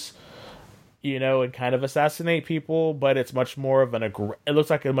arrows, and kind of assassinate people, but it's much more of it looks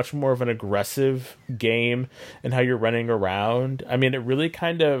like a much more of an aggressive game and how you're running around. I mean, it really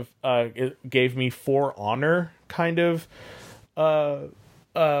kind of it gave me For Honor kind of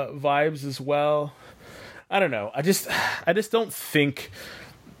vibes as well. I don't know. I just don't think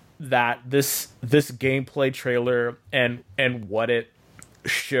that this gameplay trailer and what it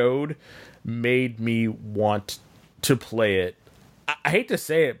showed made me want to play it. I hate to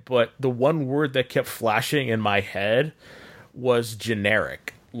say it, but the one word that kept flashing in my head was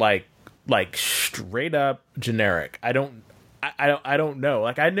generic. Like straight up generic. I don't know.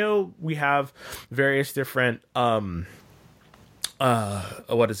 Like, I know we have various different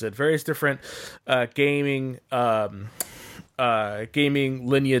various different gaming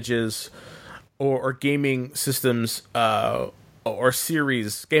lineages or gaming systems or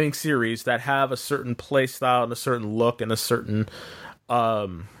gaming series that have a certain play style and a certain look and a certain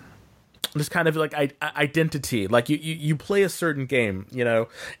this kind of like identity. Like you play a certain game,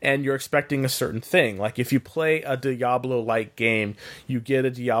 and you're expecting a certain thing. Like if you play a Diablo-like game, you get a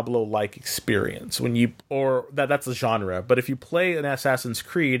Diablo-like experience that's a genre. But if you play an Assassin's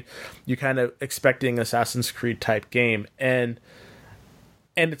Creed, you're kind of expecting an Assassin's Creed type game, and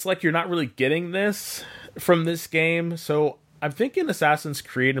it's like you're not really getting this from this game. So I'm thinking Assassin's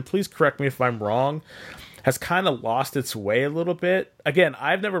Creed, and please correct me if I'm wrong, has kind of lost its way a little bit. Again,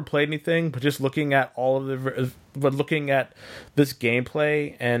 I've never played anything, but just looking at looking at this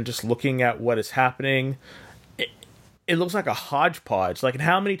gameplay and just looking at what is happening, it looks like a hodgepodge. Like,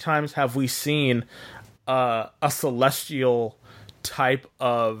 how many times have we seen a celestial type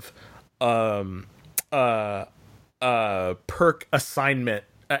of perk assignment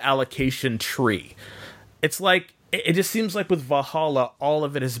allocation tree? It's like, it just seems like with Valhalla, all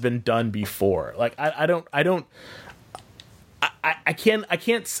of it has been done before. Like, I I can't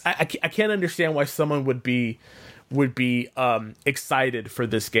understand why someone would be excited for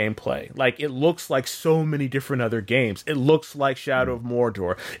this gameplay. Like, it looks like so many different other games. It looks like Shadow of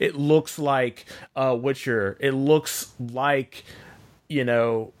Mordor. It looks like Witcher. It looks like, you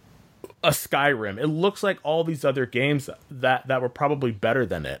know, a Skyrim. It looks like all these other games that were probably better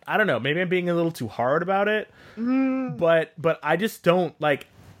than it. I don't know. Maybe I'm being a little too hard about it, but I just don't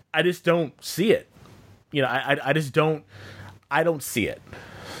see it. You know, I just don't see it.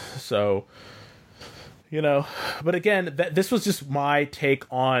 So, you know, but again, this was just my take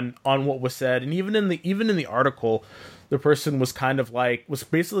on what was said, and even in the article, the person was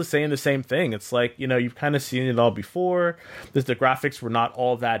basically saying the same thing. It's like, you know, you've kind of seen it all before. The graphics were not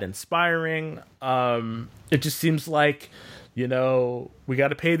all that inspiring. It just seems like, you know, we got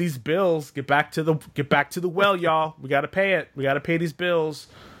to pay these bills. Get back to the well, y'all. We got to pay it. We got to pay these bills.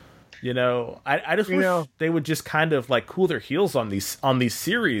 You know, I just wish they would just kind of like cool their heels on these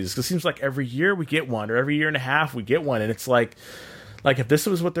series. It seems like every year we get one, or every year and a half we get one, and it's like if this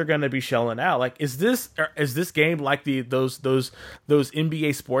was what they're going to be shelling out, like is this game like those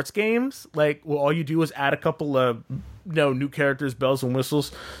NBA sports games? Like, well, all you do is add a couple of new characters, bells and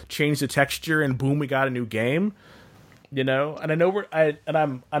whistles, change the texture, and boom, we got a new game. You know, and I know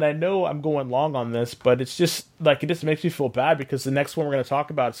I know I'm going long on this, but it's just like, it just makes me feel bad because the next one we're going to talk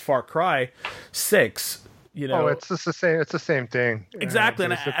about is Far Cry 6. You know, it's just the same. It's the same thing. Exactly,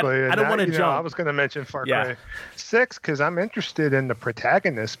 and I don't want to jump. I was going to mention Far Cry 6 because I'm interested in the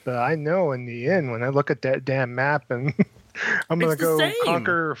protagonist, but I know in the end when I look at that damn map and I'm going to go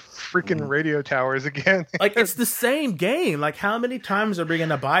conquer freaking radio towers again. Like, it's the same game. Like, how many times are we going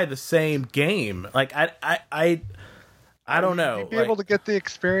to buy the same game? Like, I don't know. You'd be able to get the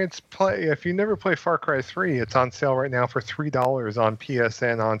experience play. If you never play Far Cry 3, it's on sale right now for $3 on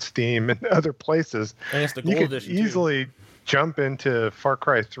PSN, on Steam, and other places. And it's the gold edition easily jump into Far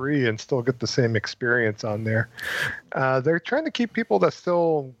Cry 3 and still get the same experience on there. They're trying to keep people that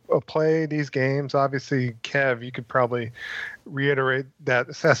still play these games. Obviously, Kev, you could probably reiterate that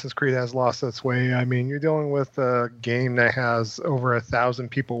Assassin's Creed has lost its way. I mean, you're dealing with a game that has over 1,000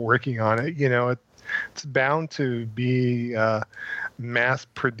 people working on it. You know, it's bound to be mass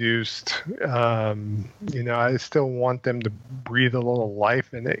produced. You know, I still want them to breathe a little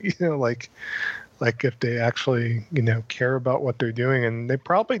life in it, you know, like if they actually, you know, care about what they're doing, and they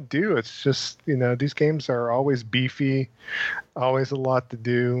probably do. It's just, you know, these games are always beefy, always a lot to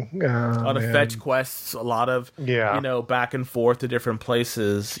do. A lot of fetch quests, a lot of, you know, back and forth to different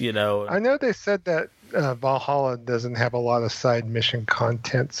places, you know. I know they said that Valhalla doesn't have a lot of side mission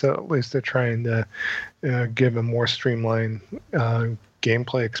content, so at least they're trying to give a more streamlined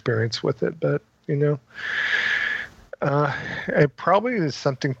gameplay experience with it. But, you know, it probably is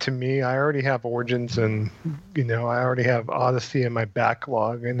something to me. I already have Origins, and, you know, I already have Odyssey in my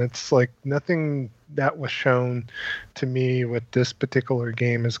backlog, and it's like nothing that was shown to me with this particular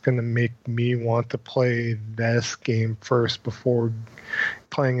game is going to make me want to play this game first before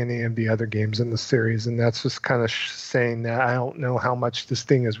playing any of the other games in the series. And that's just kind of saying that I don't know how much this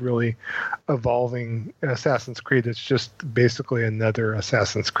thing is really evolving Assassin's Creed. It's just basically another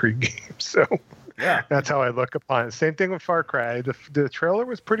Assassin's Creed game. So yeah, that's how I look upon it. Same thing with Far Cry. The trailer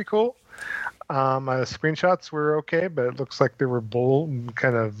was pretty cool. Screenshots were okay, but it looks like they were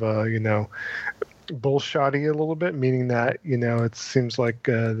you know, bullshotty a little bit, meaning that, you know, it seems like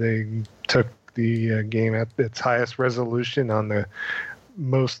they took the game at its highest resolution on the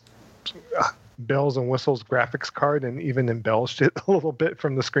most bells and whistles graphics card, and even embellished it a little bit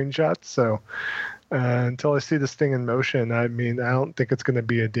from the screenshots. So until I see this thing in motion, I mean, I don't think it's going to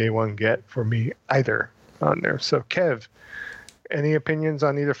be a day one get for me either on there. So Kev, any opinions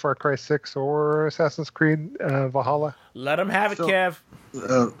on either Far Cry 6 or Assassin's Creed Valhalla? Let them have it, Kev.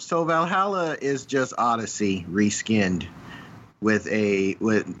 So Valhalla is just Odyssey reskinned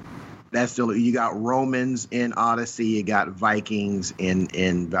that's still, you got Romans in Odyssey, you got Vikings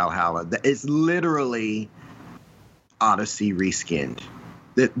in Valhalla. It's literally Odyssey reskinned.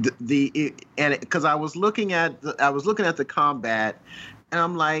 Because I was looking at the combat, and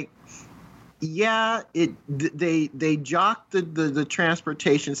I'm like, yeah, they jocked the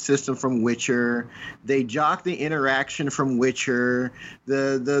transportation system from Witcher. They jocked the interaction from Witcher.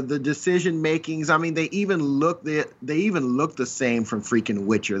 The decision makings. I mean, they even look the same from freaking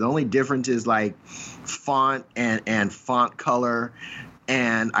Witcher. The only difference is like font and font color.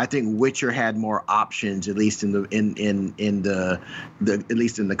 And I think Witcher had more options, at least in the at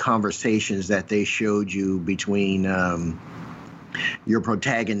least in the conversations that they showed you between your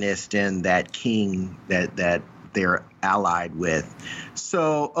protagonist and that king that they're allied with.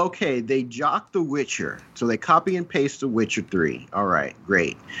 So, okay, they jock The Witcher. So they copy and paste The Witcher 3. All right,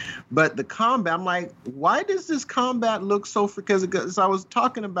 great. But the combat, I'm like, why does this combat look so... Because I was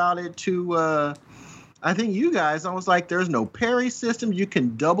talking about it to, I think you guys, I was like, there's no parry system. You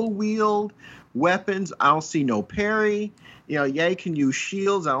can double wield weapons. I don't see no parry. You know, yeah, you can use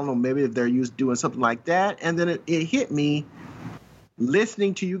shields. I don't know, maybe if they're doing something like that. And then it hit me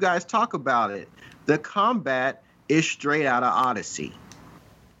listening to you guys talk about it. The combat is straight out of Odyssey.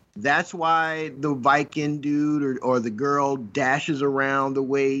 That's why the Viking dude or the girl dashes around the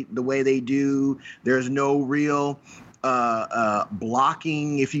way they do. There's no real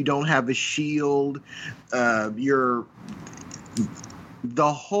blocking if you don't have a shield. The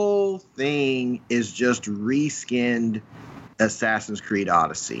whole thing is just reskinned Assassin's Creed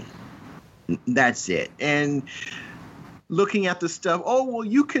Odyssey. That's it. And looking at the stuff, oh, well,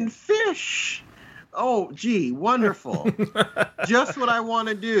 you can fish. Oh, gee, wonderful. Just what I want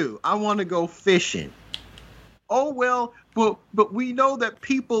to do. I want to go fishing. Oh, well, but we know that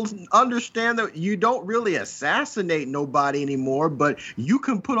people understand that you don't really assassinate nobody anymore, but you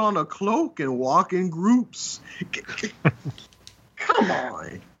can put on a cloak and walk in groups. Come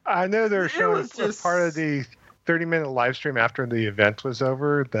on. I know they're showing part of the 30-minute live stream after the event was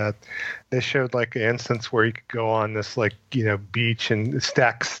over that they showed like an instance where you could go on this like, you know, beach and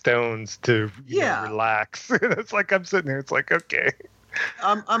stack stones to relax. It's like I'm sitting there. It's like, okay.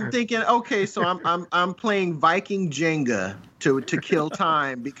 I'm thinking, okay, so I'm playing Viking Jenga to kill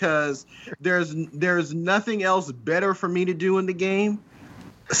time because there's nothing else better for me to do in the game.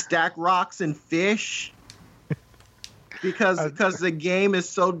 Stack rocks and fish. Because the game is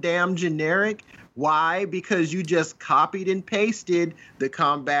so damn generic. Why? Because you just copied and pasted the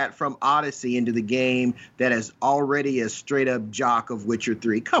combat from Odyssey into the game that is already a straight up jock of Witcher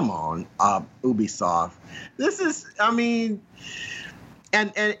 3. Come on, Ubisoft. This is, I mean,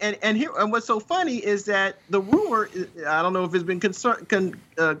 and here, and what's so funny is that the rumor, I don't know if it's been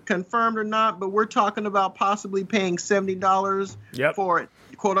confirmed or not, but we're talking about possibly paying $70 for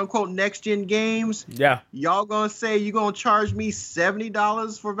quote unquote next gen games. Yeah. Y'all gonna say you gonna charge me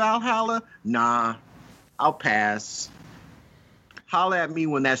 $70 for Valhalla? Nah, I'll pass. Holla at me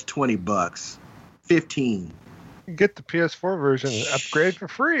when that's $20. 15. Get the PS4 version, upgrade for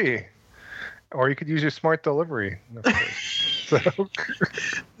free. Or you could use your smart delivery. So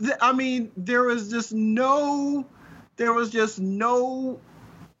I mean, there was just no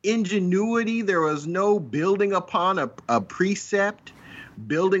ingenuity. There was no building upon a precept,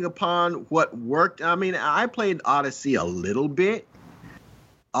 building upon what worked. I mean, I played Odyssey a little bit.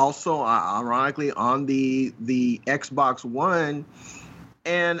 Also, ironically, on the Xbox One,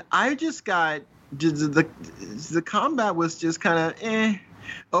 and I just got the combat was just kind of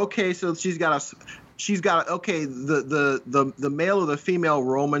Okay, so she's got okay, the male or the female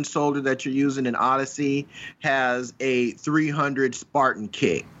Roman soldier that you're using in Odyssey has a 300 Spartan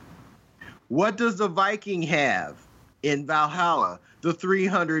kick. What does the Viking have in Valhalla? The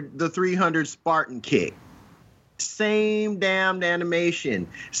 300 Spartan kick. Same damn animation,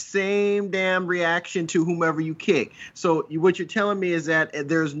 same damn reaction to whomever you kick. So what you're telling me is that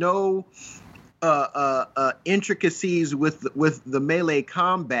there's no intricacies with the melee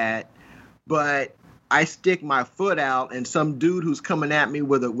combat, but I stick my foot out and some dude who's coming at me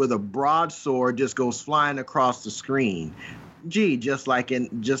with a broadsword just goes flying across the screen. Gee, just like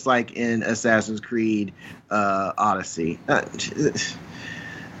in Assassin's Creed Odyssey.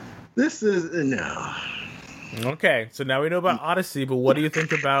 This is no. Okay, so now we know about Odyssey, but what do you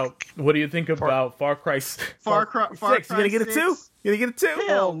think about Far Cry 6? Far Cry You gonna get it too? You gonna get it too?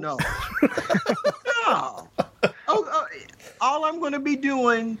 Hell no. No. All I'm gonna be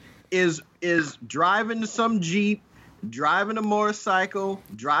doing is driving some Jeep, driving a motorcycle,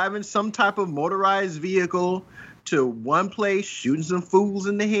 driving some type of motorized vehicle to one place, shooting some fools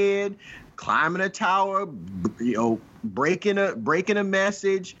in the head, climbing a tower, breaking a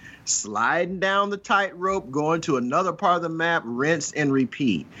message, sliding down the tightrope, going to another part of the map, rinse and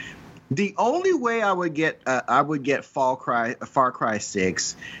repeat. The only way I would get Far Cry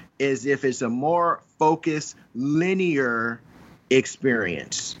 6 is if it's a more focused, linear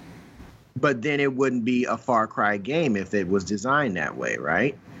experience. But then it wouldn't be a Far Cry game if it was designed that way,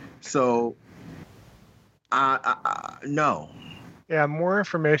 right? So, no. Yeah, more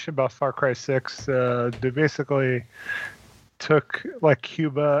information about Far Cry 6. They basically took like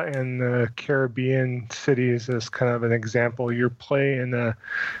Cuba and the Caribbean cities as kind of an example. You're playing a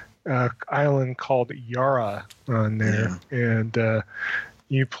island called Yara on there, and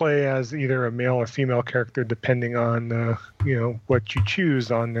you play as either a male or female character depending on what you choose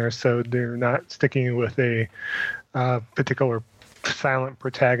on there. So they're not sticking with a particular silent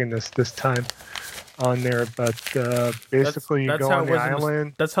protagonist this time on there, but basically you go on the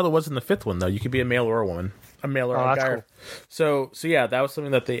island. That's how it was in the 5th one, though. You could be a male or a woman. A male or a guy. Cool. So yeah, that was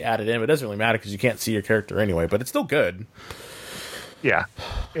something that they added in. It doesn't really matter because you can't see your character anyway, but it's still good. Yeah,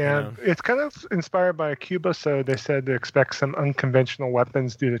 and it's kind of inspired by Cuba, so they said to expect some unconventional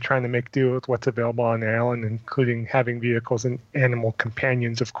weapons due to trying to make do with what's available on the island, including having vehicles and animal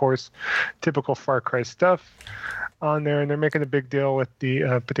companions, of course. Typical Far Cry stuff on there, and they're making a big deal with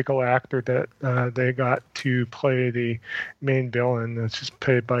the particular actor that they got to play the main villain. It's just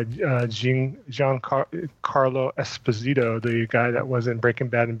played by Giancarlo Esposito, the guy that was in Breaking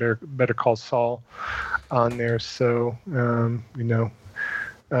Bad and Better Call Saul on there. So,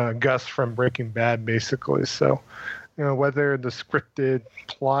 Gus from Breaking Bad, basically. So, whether the scripted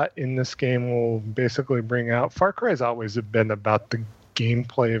plot in this game will basically bring out... Far Cry has always been about the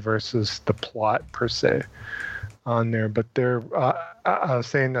gameplay versus the plot, per se, on there. But they're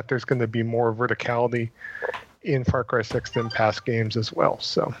saying that there's going to be more verticality in Far Cry 6 than past games as well.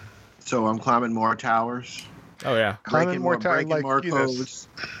 So I'm climbing more towers? Oh, yeah. Climbing more towers, breaking more codes.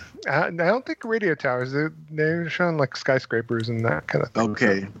 I don't think radio towers. They're showing like skyscrapers and that kind of thing.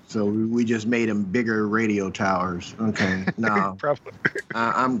 Okay, so we just made them bigger radio towers. Okay, no, probably.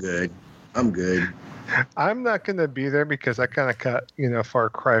 I'm good. I'm not going to be there because I kind of got Far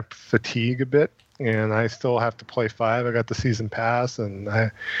Cry fatigue a bit, and I still have to play 5. I got the season pass, and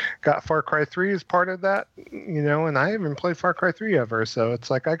I got Far Cry 3 as part of that, and I haven't played Far Cry 3 ever, so it's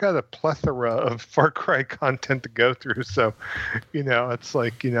like I got a plethora of Far Cry content to go through. So, it's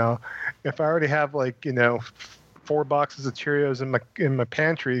like, if I already have 4 boxes of Cheerios in my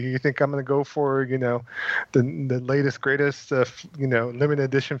pantry, you think I'm going to go for the latest greatest limited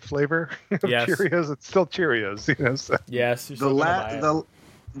edition flavor of Cheerios? It's still Cheerios, So. Yes,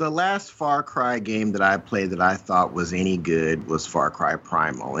 the last Far Cry game that I played that I thought was any good was Far Cry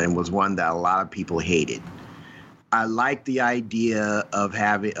Primal, and was one that a lot of people hated. I liked the idea of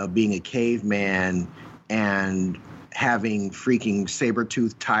being a caveman and having freaking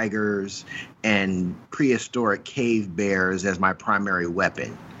saber-toothed tigers and prehistoric cave bears as my primary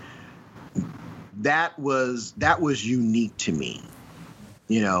weapon. That was unique to me.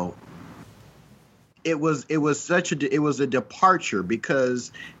 It was a departure,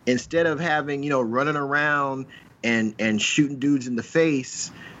 because instead of having, running around and shooting dudes in the face,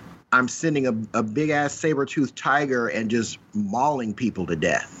 I'm sending a big ass saber-toothed tiger and just mauling people to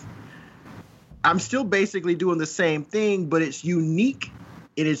death. I'm still basically doing the same thing, but it's unique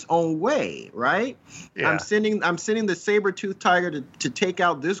in its own way, right? Yeah. I'm sending the saber-toothed tiger to take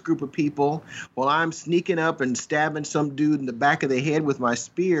out this group of people while I'm sneaking up and stabbing some dude in the back of the head with my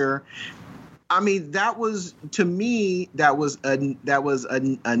spear. I mean, that was a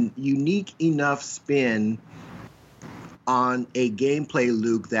unique enough spin on a gameplay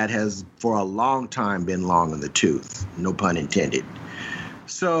loop that has for a long time been long in the tooth, no pun intended.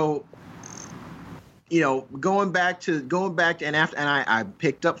 So, going back and I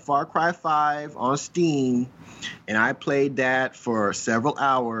picked up Far Cry 5 on Steam, and I played that for several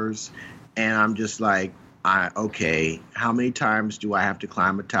hours, and I'm just like, okay, how many times do I have to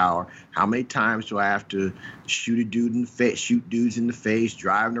climb a tower? How many times do I have to shoot dudes in the face,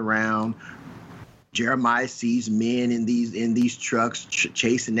 driving around? Jeremiah sees men in these trucks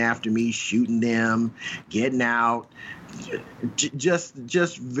chasing after me, shooting them, getting out. Just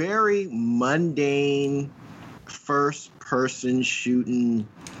very mundane first-person shooting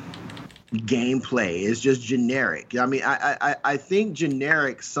gameplay. It's just generic. I mean, I think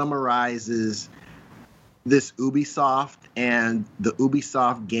generic summarizes this Ubisoft and the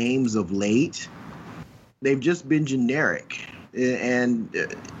Ubisoft games of late. They've just been generic, and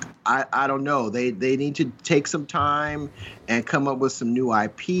I don't know. They need to take some time and come up with some new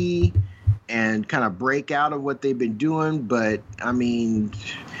IP and kind of break out of what they've been doing. But I mean,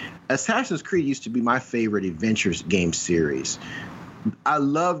 Assassin's Creed used to be my favorite adventure game series. I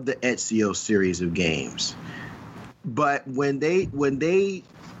love the Ezio series of games, but when they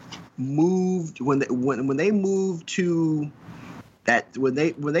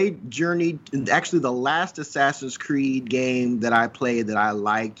journeyed, actually the last Assassin's Creed game that I played that I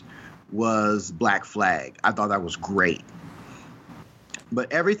liked was Black Flag. I thought that was great.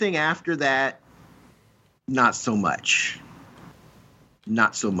 But everything after that, not so much.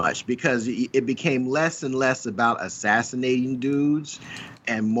 Not so much, because it became less and less about assassinating dudes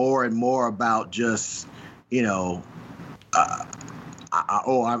and more about just,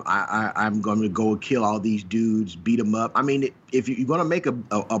 I'm going to go kill all these dudes, beat them up. I mean, if you're going to make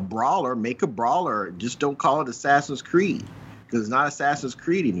a brawler, make a brawler. Just don't call it Assassin's Creed, because it's not Assassin's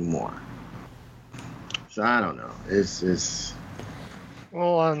Creed anymore. So I don't know. It's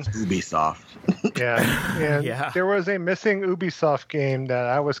Ubisoft. And Yeah. there was a missing Ubisoft game that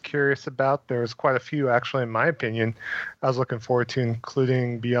I was curious about. There was quite a few, actually, in my opinion. I was looking forward to,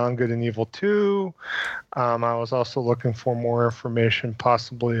 including Beyond Good and Evil 2. I was also looking for more information,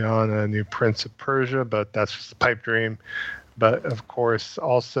 possibly on a new Prince of Persia, but that's just a pipe dream. But of course,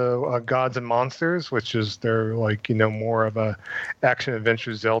 also Gods and Monsters, which is their more of a action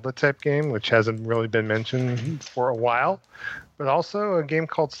adventure Zelda type game, which hasn't really been mentioned for a while. But also a game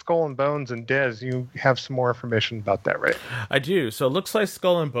called Skull and Bones. And Des, you have some more information about that, right? I do. So it looks like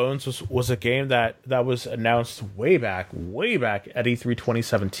Skull and Bones was a game that was announced way back at E3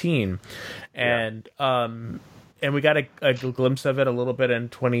 2017, and we got a glimpse of it a little bit in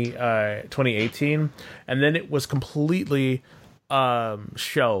 2018, and then it was completely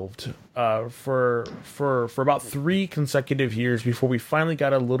shelved for about 3 consecutive years before we finally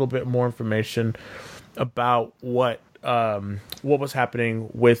got a little bit more information about what was happening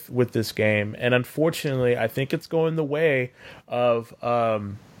with this game. And unfortunately, I think it's going the way of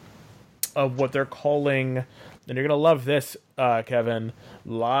what they're calling, and you're gonna love this, Kevin,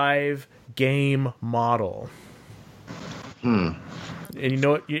 live game model. And you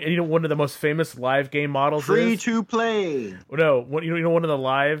know one of the most famous live game models Free is to play. No, one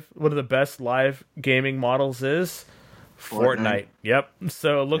of the best live gaming models is Fortnite. Yep.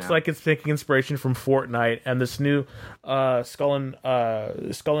 So it looks like it's taking inspiration from Fortnite, and this new Skull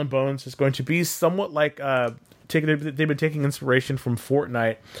and Bones is going to be somewhat like they've been taking inspiration from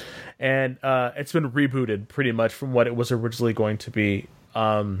Fortnite, and it's been rebooted pretty much from what it was originally going to be.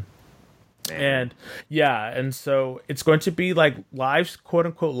 And so it's going to be like live, quote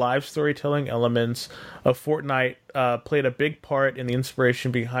unquote, live storytelling elements of Fortnite played a big part in the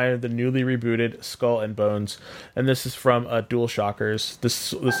inspiration behind the newly rebooted Skull and Bones. And this is from DualShockers. This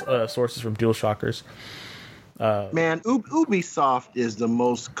source is from DualShockers. Man, Ubisoft is the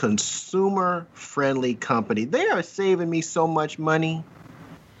most consumer-friendly company. They are saving me so much money.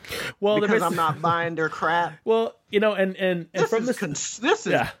 Well, because I'm not buying their crap. Well, and from this is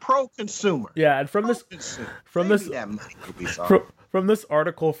pro-consumer. Yeah, and from this that money, Ubisoft. From this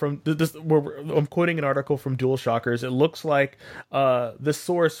article from this, I'm quoting an article from DualShockers. It looks like the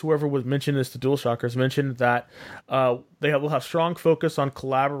source, whoever would mention this to DualShockers, mentioned that they will have strong focus on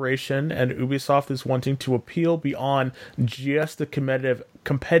collaboration, and Ubisoft is wanting to appeal beyond just the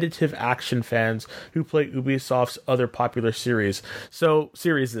competitive action fans who play Ubisoft's other popular series. So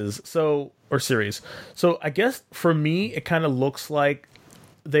I guess for me, it kind of looks like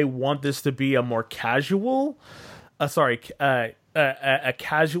they want this to be a more casual, a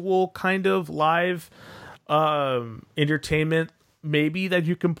casual kind of live entertainment, maybe that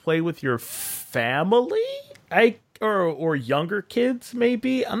you can play with your family, or younger kids.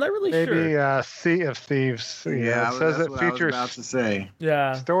 Maybe I'm not really sure. Maybe Sea of Thieves. Yeah, it says it features about to say.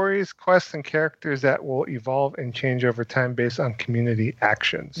 Yeah, stories, quests, and characters that will evolve and change over time based on community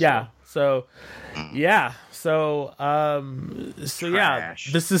actions. Yeah. So yeah. This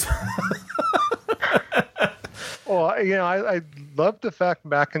is. Well, I loved the fact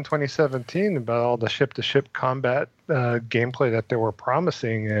back in 2017 about all the ship-to-ship combat gameplay that they were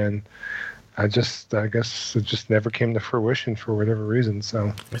promising, and I guess it just never came to fruition for whatever reason.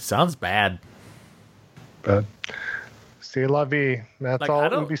 So it sounds bad, but c'est la vie. That's all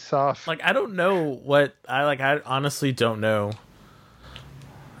Ubisoft. I don't know what I honestly don't know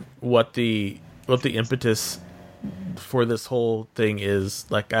what the impetus for this whole thing is.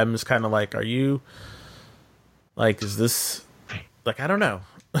 Like, I'm just kind of like, are you? Like, is this... Like, I don't know.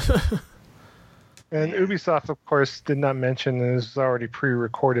 And Ubisoft, of course, did not mention, and this is already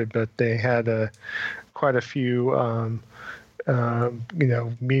pre-recorded, but they had quite a few,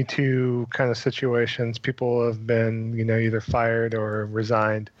 Me Too kind of situations. People have been, either fired or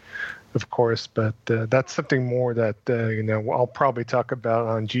resigned, of course. But that's something more that, I'll probably talk about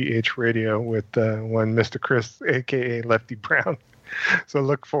on GH Radio with when Mr. Chris, a.k.a. Lefty Brown. So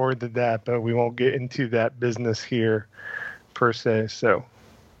look forward to that, but we won't get into that business here per se. So,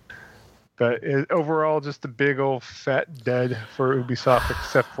 but overall, just a big old fat dead for Ubisoft,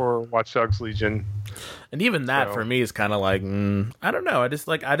 except for Watch Dogs Legion. And even that for me is kind of like, I don't know. I just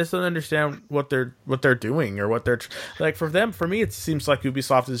don't understand what they're doing, or what they're like. For me, it seems like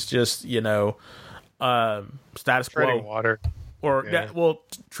Ubisoft is just status quo. Treading water. Or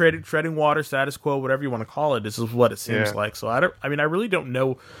treading water, status quo, whatever you want to call it. This is what it seems like. So I really don't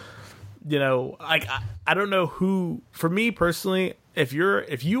know I don't know who. For me personally, if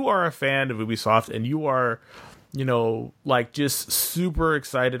you are a fan of Ubisoft and you are, just super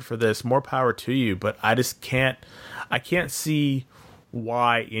excited for this, more power to you. But I can't see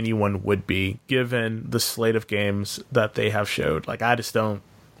why anyone would be, given the slate of games that they have showed. Like, I don't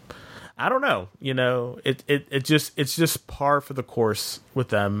know. It's just par for the course with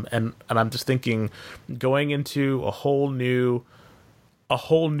them, and I'm just thinking, going into a whole new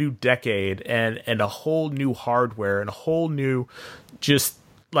decade and a whole new hardware and a whole new, just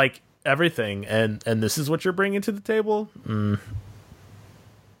like everything, and this is what you're bringing to the table.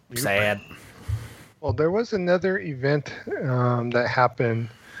 Sad. Well, there was another event that happened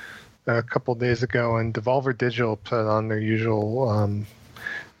a couple days ago, and Devolver Digital put on their usual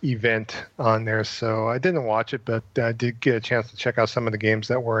event on there. So I didn't watch it, but I did get a chance to check out some of the games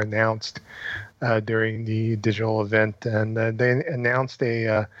that were announced during the digital event. And they announced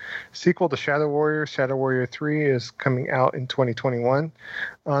a sequel to Shadow Warrior. Shadow Warrior 3 is coming out in 2021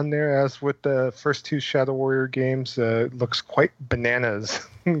 on there. As with the first two Shadow Warrior games, it looks quite bananas,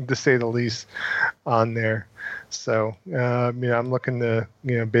 to say the least, on there. So, I'm looking to,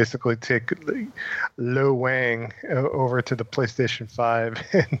 basically take Lo Wang over to the PlayStation 5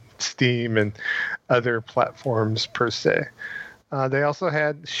 and Steam and other platforms per se. They also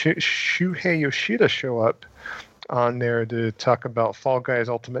had Shuhei Yoshida show up on there to talk about Fall Guys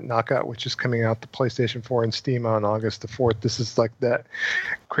Ultimate Knockout, which is coming out to PlayStation 4 and Steam on August the 4th. This is like that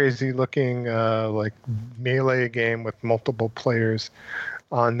crazy looking like melee game with multiple players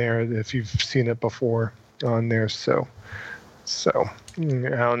on there, if you've seen it before on there. So I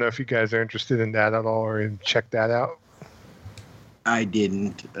don't know if you guys are interested in that at all or check that out. I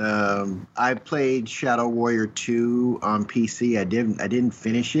didn't. I played Shadow Warrior 2 on PC. I didn't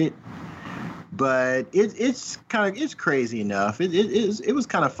finish it, but it's crazy enough. It was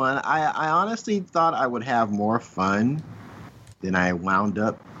kind of fun. I honestly thought I would have more fun than I wound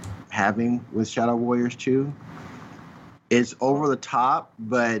up having with Shadow Warriors 2. It's over the top,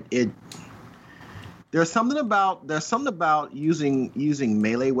 but there's something about using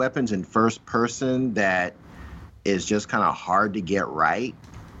melee weapons in first person that is just kind of hard to get right.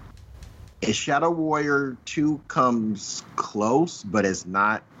 Shadow Warrior 2 comes close, but it's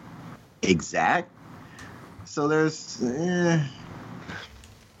not exact. So there's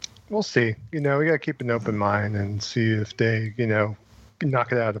we'll see. We got to keep an open mind and see if they,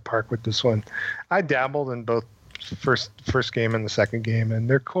 knock it out of the park with this one. I dabbled in both first game and the second game, and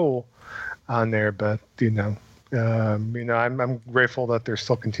they're cool on there, but I'm grateful that they're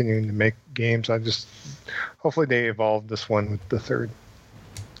still continuing to make games. Hopefully they evolve this one with the third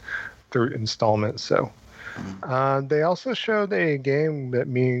installment. So they also showed a game that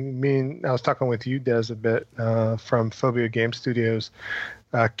I was talking with you, Des, a bit from Phobia Game Studios,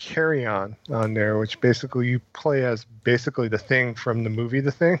 Carry On there, which basically you play as basically the Thing from the movie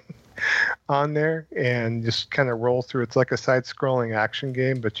The Thing on there, and just kind of roll through. It's like a side-scrolling action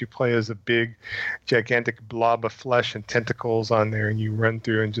game, but you play as a big, gigantic blob of flesh and tentacles on there, and you run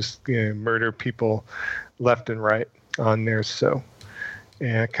through and just murder people left and right on there. So,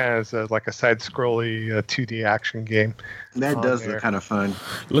 and it kind of is like a side-scrolly 2D action game. That does look kind of fun.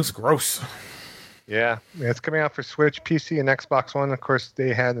 It looks gross. Yeah, it's coming out for Switch, PC, and Xbox One. Of course,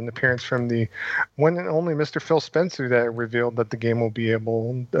 they had an appearance from the one and only Mr. Phil Spencer that revealed that the game will be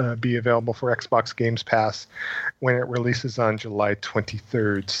available for Xbox Games Pass when it releases on July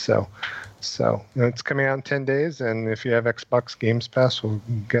 23rd. So it's coming out in 10 days, and if you have Xbox Games Pass, well,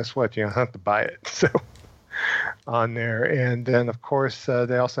 guess what? You don't have to buy it. So on there, and then of course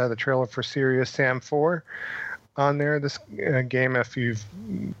they also had a trailer for Serious Sam 4. On there, this game, if you've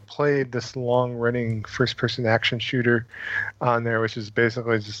played this long-running first-person action shooter on there, which is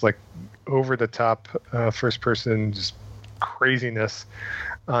basically just like over-the-top first-person just craziness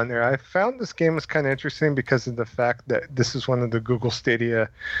on there. I found this game was kind of interesting because of the fact that this is one of the Google Stadia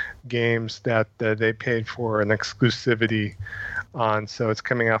games that they paid for an exclusivity on. So it's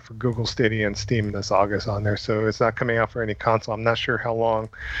coming out for Google Stadia and Steam this August on there. So it's not coming out for any console. I'm not sure how long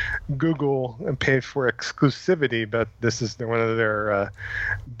Google paid for exclusivity, but this is one of their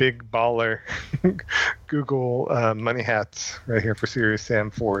big baller Google money hats right here for Serious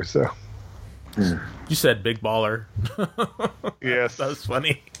Sam 4. So. You said big baller. Yes, that was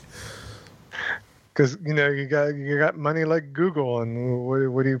funny. Because you got money like Google, and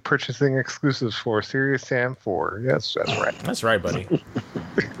what are you purchasing exclusives for? Serious Sam 4. Yes, that's right. That's right, buddy.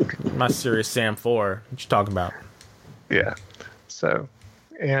 My Serious Sam 4. What you talking about? Yeah. So,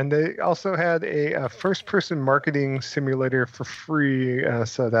 And they also had a first-person marketing simulator for free,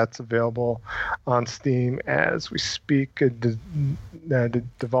 so that's available on Steam as we speak. The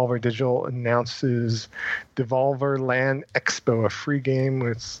Devolver Digital announces Devolver Land Expo, a free game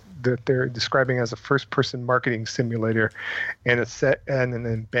that they're describing as a first-person marketing simulator, and it's set at an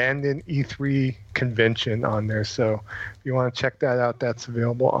abandoned E3 convention on there. So if you want to check that out, that's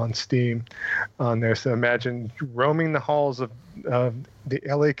available on Steam on there. So imagine roaming the halls of the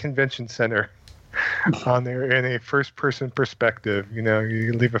LA Convention Center on there in a first-person perspective. You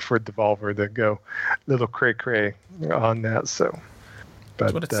leave it for Devolver to go little cray-cray on that. So,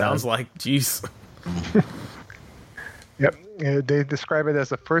 that's what it sounds like. Jeez. Yep, they describe it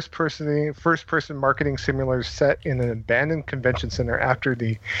as a first-person marketing simulator set in an abandoned convention center after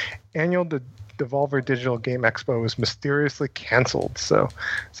the annual Devolver Digital Game Expo was mysteriously canceled. So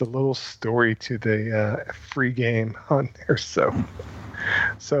it's a little story to the free game on there. So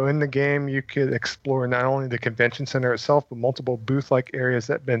in the game, you could explore not only the convention center itself, but multiple booth-like areas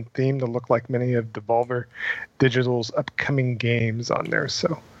that have been themed to look like many of Devolver Digital's upcoming games on there.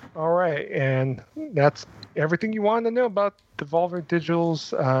 So, all right, and that's everything you wanted to know about Devolver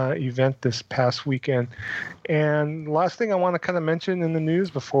Digital's event this past weekend. And last thing I want to kind of mention in the news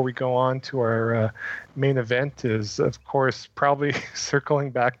before we go on to our main event is, of course, probably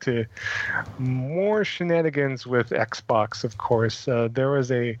circling back to more shenanigans with Xbox, of course. There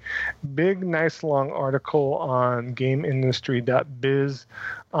was a big, nice, long article on GameIndustry.biz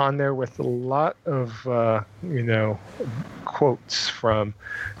on there with a lot of, quotes from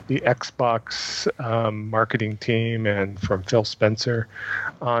the Xbox marketing team and from Phil Spencer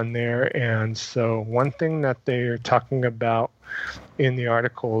on there. And so one thing that they are talking about in the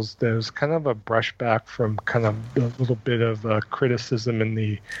articles, there's kind of a brushback from kind of a little bit of criticism in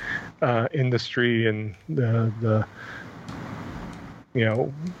the industry and the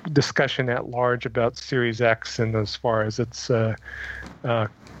discussion at large about Series X, and as far as its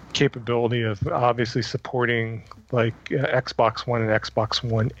capability of obviously supporting like Xbox One and Xbox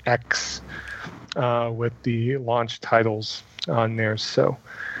One X with the launch titles on there. So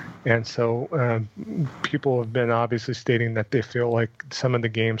people have been obviously stating that they feel like some of the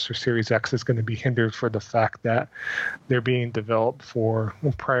games for Series X is going to be hindered for the fact that they're being developed for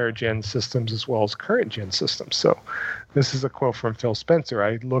prior gen systems as well as current gen systems. So this is a quote from Phil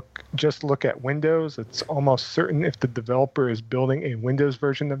Spencer. Just look at Windows. It's almost certain if the developer is building a Windows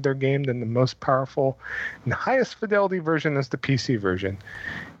version of their game, then the most powerful and highest fidelity version is the PC version.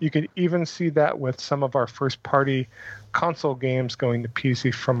 You could even see that with some of our first-party console games going to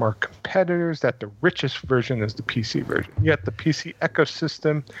PC from our competitors, that the richest version is the PC version. Yet the PC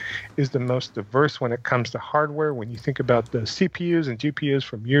ecosystem is the most diverse when it comes to hardware. When you think about the CPUs and GPUs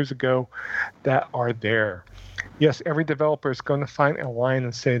from years ago that are there. Yes, every developer is going to find a line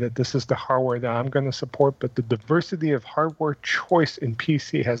and say that this is the hardware that I'm going to support, but the diversity of hardware choice in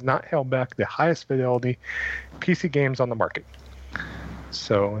PC has not held back the highest fidelity PC games on the market.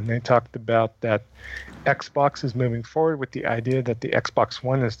 So, and they talked about that Xbox is moving forward with the idea that the Xbox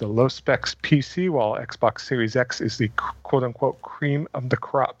One is the low specs PC, while Xbox Series X is the quote unquote cream of the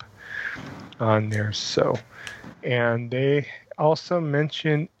crop on there. So, and they also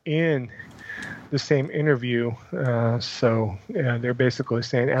mentioned in the same interview, they're basically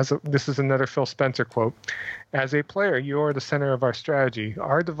saying, this is another Phil Spencer quote, as a player, you are the center of our strategy.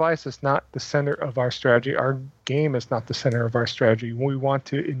 Our device is not the center of our strategy. Our game is not the center of our strategy. We want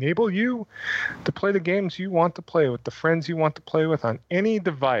to enable you to play the games you want to play with, the friends you want to play with on any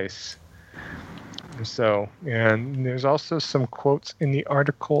device. So, and there's also some quotes in the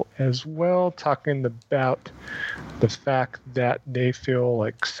article as well talking about the fact that they feel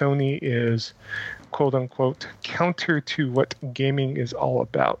like Sony is quote unquote counter to what gaming is all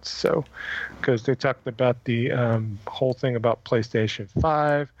about. So, because they talked about the whole thing about PlayStation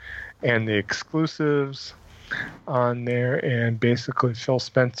 5 and the exclusives on there, and basically Phil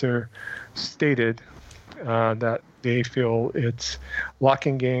Spencer stated that they feel it's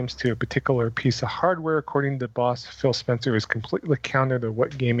locking games to a particular piece of hardware. According to the boss, Phil Spencer is completely counter to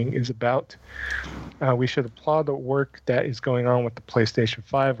what gaming is about. We should applaud the work that is going on with the PlayStation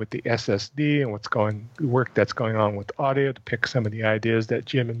 5 with the SSD and work that's going on with audio to pick some of the ideas that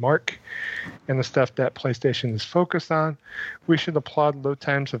Jim and Mark and the stuff that PlayStation is focused on. We should applaud load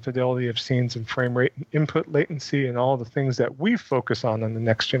times and fidelity of scenes and frame rate and input latency and all the things that we focus on the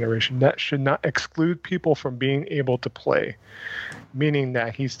next generation. That should not exclude people from being able to play, meaning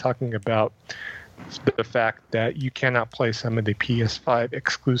that he's talking about the fact that you cannot play some of the PS5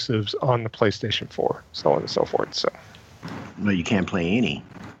 exclusives on the PlayStation 4, so on and so forth. So, no, you can't play any.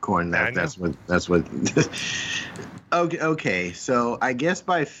 According to that, that's what Okay. So I guess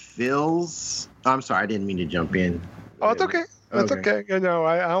by Phil's. I'm sorry, I didn't mean to jump in. Oh, it's okay. That's okay. You know,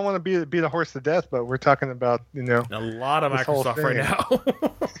 I don't want to beat a horse to death, but we're talking about, you know, a lot of Microsoft right now.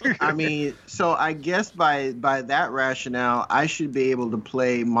 I mean, so I guess by that rationale, I should be able to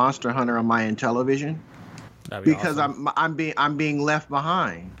play Monster Hunter on my Intellivision because awesome. I'm being left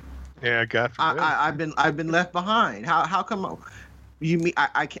behind. Yeah, God forbid. I've been left behind. How come? You mean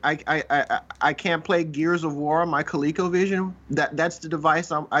I can't play Gears of War on my ColecoVision? That's the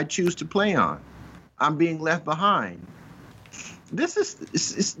device I choose to play on. I'm being left behind. This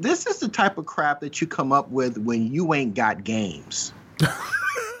is the type of crap that you come up with when you ain't got games.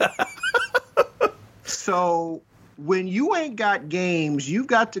 So when you ain't got games, you've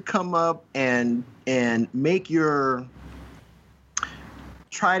got to come up and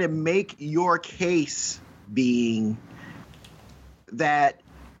try to make your case being that,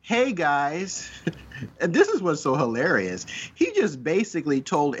 hey guys, and this is what's so hilarious. He just basically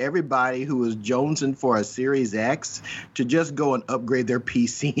told everybody who was jonesing for a Series X to just go and upgrade their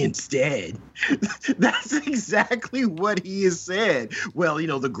PC instead. That's exactly what he has said. Well, you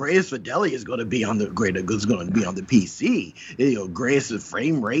know, the greatest fidelity is going to be on the PC. You know, greatest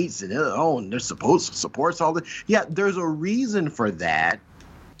frame rates and and they're supports all the. Yeah, there's a reason for that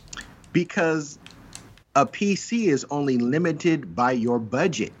because a PC is only limited by your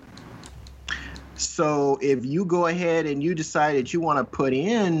budget. So if you go ahead and you decide that you want to put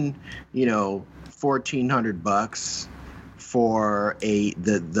in, you know, $1,400 for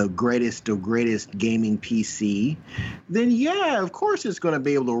the greatest of greatest gaming PC, then yeah, of course it's going to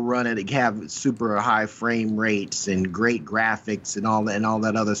be able to run it and have super high frame rates and great graphics and all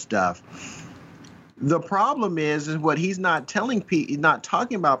that other stuff. The problem is what he's not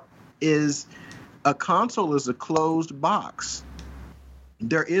talking about is a console is a closed box.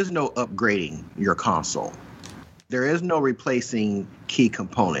 There is no upgrading your console. There is no replacing key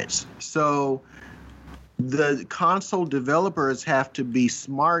components. So the console developers have to be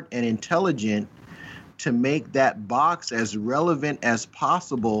smart and intelligent to make that box as relevant as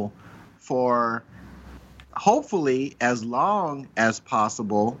possible for hopefully as long as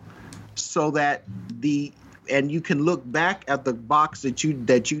possible, so that and you can look back at the box that you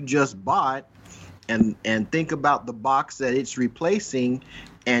just bought and think about the box that it's replacing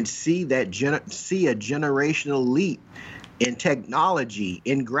and see a generational leap in technology,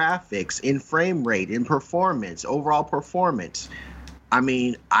 in graphics, in frame rate, in performance, overall performance. I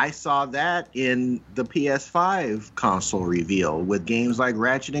mean, I saw that in the PS5 console reveal with games like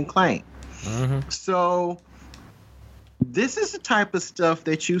Ratchet and Clank. Mm-hmm. So this is the type of stuff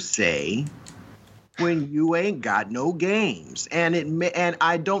that you say when you ain't got no games. And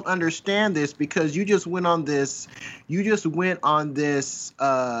I don't understand this because you just went on this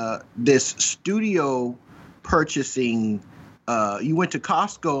this studio purchasing. You went to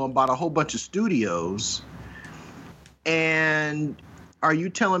Costco and bought a whole bunch of studios. And are you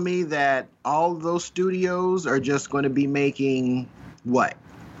telling me that all of those studios are just going to be making what?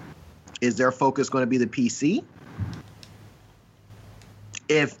 Is their focus going to be the PC?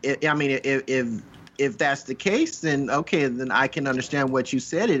 If that's the case, then okay, then I can understand what you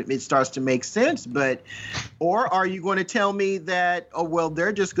said. It starts to make sense. But, or are you going to tell me that, oh, well,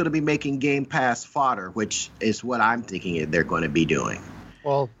 they're just going to be making Game Pass fodder, which is what I'm thinking they're going to be doing.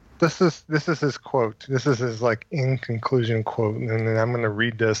 Well, this is his quote. This is his like in conclusion quote, and then I'm going to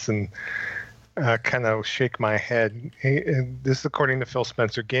read this and kind of shake my head. This is according to Phil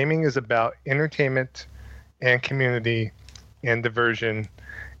Spencer. Gaming is about entertainment and community and diversion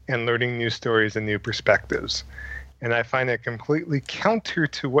and learning new stories and new perspectives. And I find it completely counter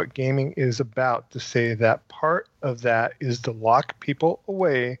to what gaming is about to say that part of that is to lock people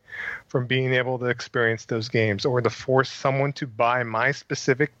away from being able to experience those games, or to force someone to buy my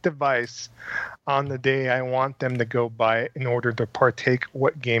specific device on the day I want them to go buy it in order to partake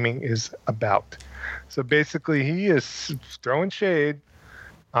what gaming is about. So basically he is throwing shade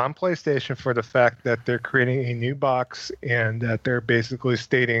on PlayStation for the fact that they're creating a new box and that they're basically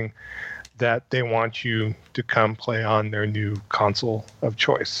stating that they want you to come play on their new console of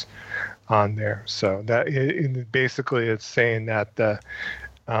choice on there. So that basically it's saying that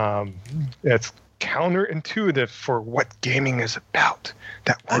it's counterintuitive for what gaming is about,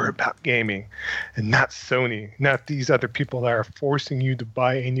 that we're about gaming and not Sony, not these other people that are forcing you to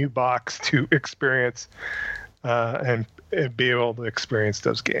buy a new box to experience and be able to experience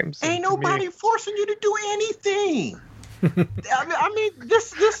those games. Ain't nobody forcing you to do anything. I mean,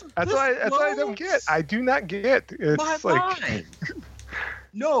 this. That's why I don't get. I do not get. It's like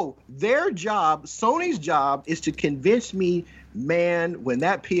no, their job, Sony's job, is to convince me man, when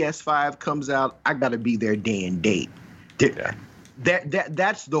that PS5 comes out, I got to be there day and date. Yeah.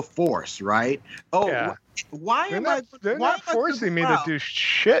 That's the force, right? Oh, Yeah. why am I? They're not forcing me to do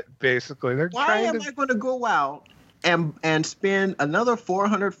shit. Basically, they're why am I going to go out and spend another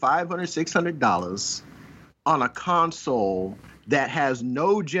 $400, $500, $600 on a console that has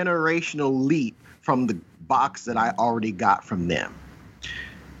no generational leap from the box that I already got from them?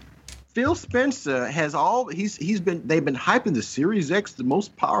 Phil Spencer has they've been hyping the Series X, the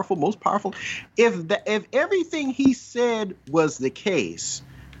most powerful. If everything he said was the case,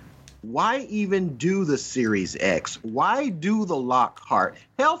 why even do the Series X? Why do the Lockhart?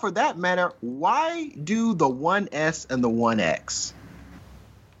 Hell, for that matter, why do the 1S and the 1X?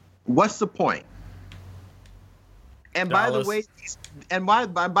 What's the point? And Dallas. by the way,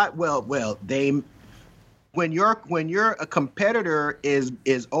 when your a competitor is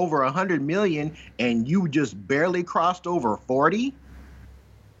over 100 million and you just barely crossed over 40,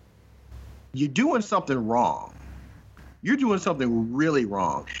 you're doing something wrong. You're doing something really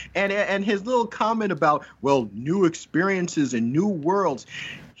wrong. And his little comment about, well, new experiences and new worlds,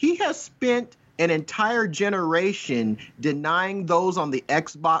 he has spent an entire generation denying those on the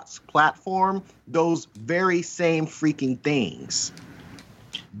Xbox platform those very same freaking things.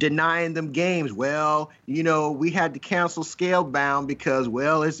 Denying them games. Well, we had to cancel Scalebound because,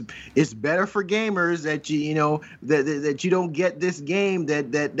 well, it's better for gamers that that you don't get this game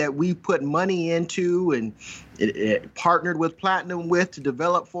that we put money into and it partnered with Platinum to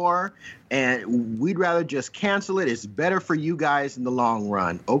develop for, and we'd rather just cancel it. It's better for you guys in the long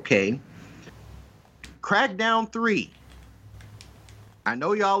run. Okay. Crackdown 3. I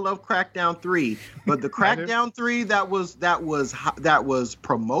know y'all love Crackdown 3, but the Crackdown 3 that was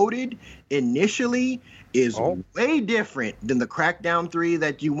promoted initially is way different than the Crackdown 3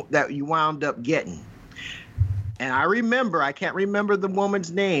 that you wound up getting. And I can't remember the woman's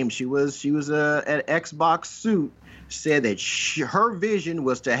name. She was an Xbox suit, said that her vision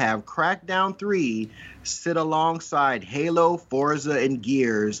was to have Crackdown 3 sit alongside Halo, Forza, and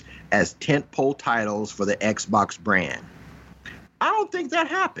Gears as tentpole titles for the Xbox brand. I don't think that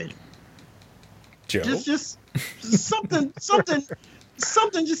happened. Joe? Just something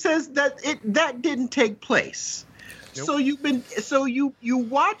just says that didn't take place. Nope. So you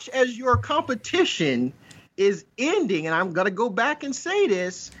watch as your competition is ending, and I'm gonna go back and say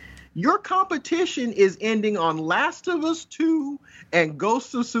this. Your competition is ending on Last of Us 2 and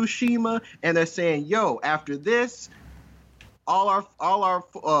Ghost of Tsushima, and they're saying, "Yo, after this, all our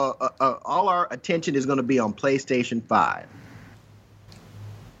attention is going to be on PlayStation 5."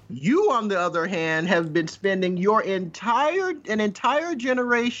 You, on the other hand, have been spending an entire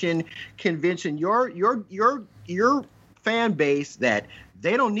generation convincing your fan base that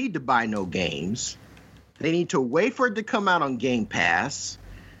they don't need to buy no games. They need to wait for it to come out on Game Pass.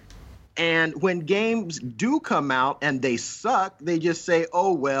 And when games do come out and they suck, they just say,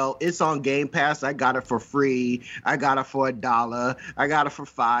 "Oh, well, it's on Game Pass. I got it for free. I got it for $1. I got it for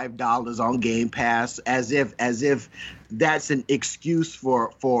 $5 on Game Pass," as if that's an excuse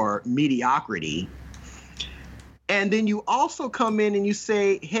for mediocrity. And then you also come in and you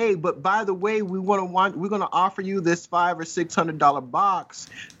say, "Hey, but by the way, we're going to offer you this $500 or $600 box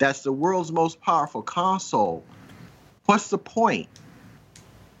that's the world's most powerful console." What's the point?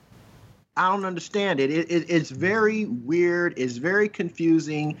 I don't understand it. It's very weird. It's very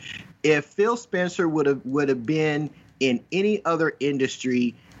confusing. If Phil Spencer would have been in any other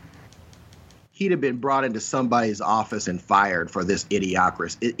industry, he'd have been brought into somebody's office and fired for this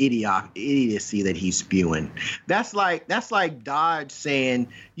idiocy that he's spewing. That's like Dodge saying,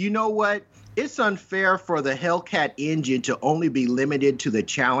 "You know what? It's unfair for the Hellcat engine to only be limited to the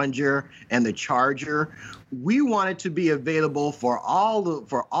Challenger and the Charger. We want it to be available for all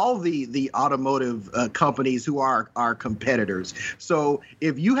the automotive companies who are our competitors. So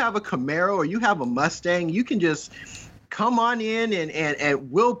if you have a Camaro or you have a Mustang, you can just come on in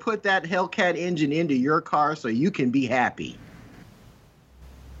and we'll put that Hellcat engine into your car so you can be happy."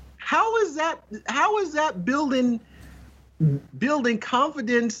 How is that building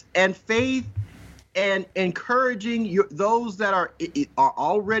confidence and faith and encouraging those that are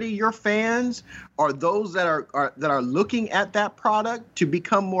already your fans, or those that are looking at that product to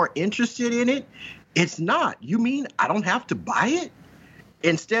become more interested in it? It's not. You mean I don't have to buy it?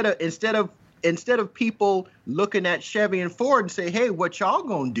 Instead of people looking at Chevy and Ford and say, "Hey, what y'all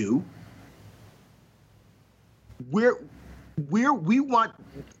gonna do?"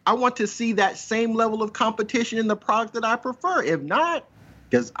 I want to see that same level of competition in the product that I prefer. If not,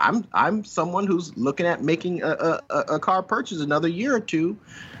 because I'm someone who's looking at making a car purchase another year or two,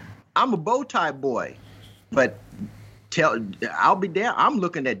 I'm a bow tie boy. But I'll be damn. I'm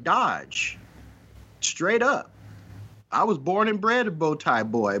looking at Dodge, straight up. I was born and bred a bow tie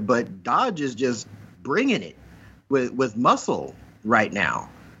boy, but Dodge is just bringing it with muscle right now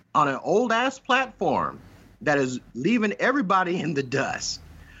on an old ass platform that is leaving everybody in the dust.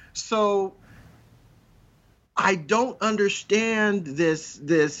 So I don't understand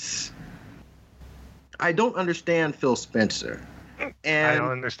this. I don't understand Phil Spencer. And I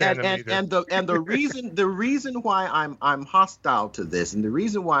don't understand him either. And the reason why I'm hostile to this, and the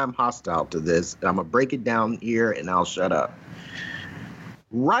reason why I'm hostile to this, and I'm gonna break it down here and I'll shut up.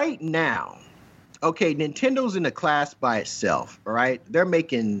 Right now, okay, Nintendo's in a class by itself, all right? They're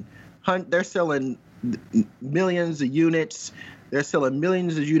selling millions of units. They're selling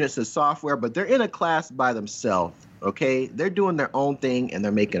millions of units of software, but they're in a class by themselves, okay? They're doing their own thing and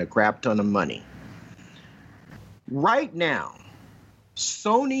they're making a crap ton of money. Right now,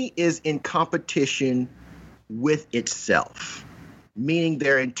 Sony is in competition with itself, meaning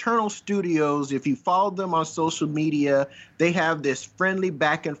their internal studios. If you follow them on social media, they have this friendly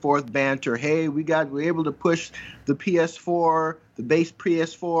back and forth banter. Hey, we're able to push the PS4, the base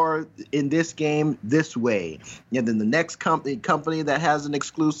PS4 in this game this way. And then the next company that has an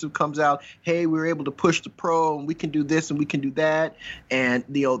exclusive comes out. Hey, we're able to push the Pro, and we can do this and we can do that. And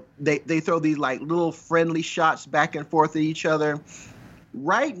they throw these like little friendly shots back and forth at each other.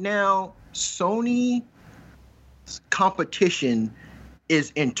 Right now, Sony's competition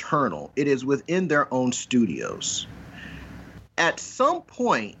is internal. It is within their own studios. At some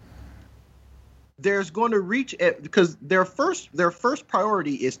point, there's going to reach because their first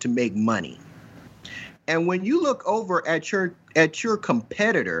priority is to make money. And when you look over at your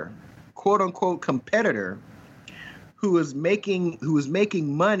competitor, quote unquote competitor, who is making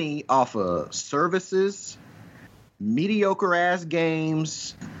money off of services, mediocre ass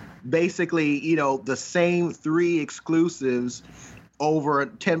games, basically, the same 3 exclusives over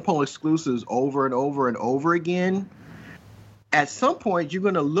 10-point exclusives over and over and over again. At some point, you're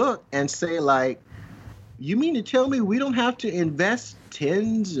going to look and say, like, you mean to tell me we don't have to invest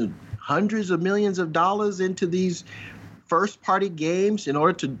tens and hundreds of millions of dollars into these first-party games in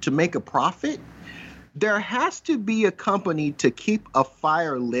order to make a profit? There has to be a company to keep a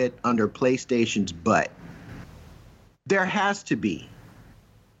fire lit under PlayStation's butt. There has to be.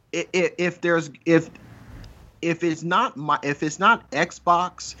 If it's not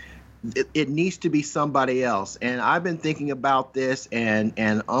Xbox, it needs to be somebody else. And I've been thinking about this, and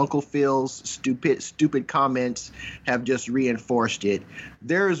Uncle Phil's stupid comments have just reinforced it.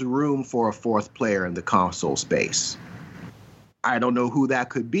 There's room for a 4th player in the console space. I don't know who that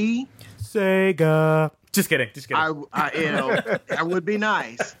could be. Sega. Just kidding. That would be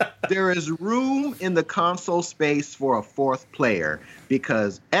nice. There is room in the console space for a 4th player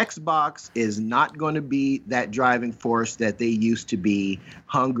because Xbox is not going to be that driving force that they used to be,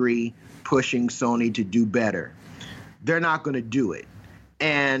 hungry, pushing Sony to do better. They're not going to do it.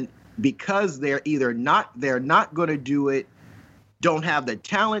 And because they're not going to do it, don't have the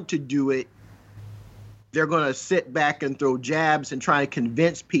talent to do it, they're going to sit back and throw jabs and try to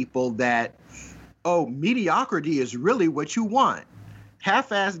convince people that, oh, mediocrity is really what you want.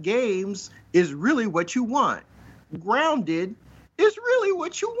 Half-assed games is really what you want. Grounded is really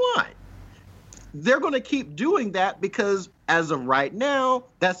what you want. They're going to keep doing that because as of right now,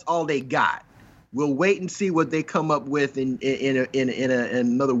 that's all they got. We'll wait and see what they come up with in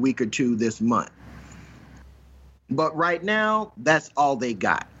another week or two this month. But right now, that's all they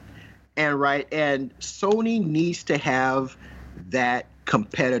got. And Sony needs to have that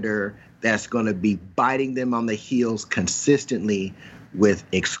competitor that's going to be biting them on the heels consistently with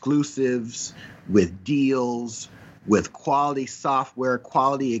exclusives, with deals, with quality software,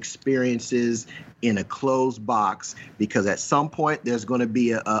 quality experiences in a closed box, because at some point there's going to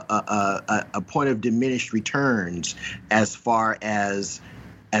be a point of diminished returns as far as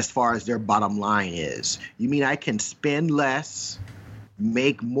their bottom line is. You mean I can spend less,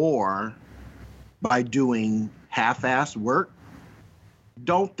 make more by doing half-assed work?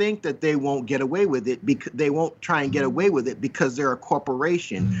 Don't think that they won't get away with it, because they won't try and get away with it because they're a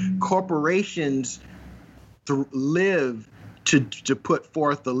corporation. Corporations live to put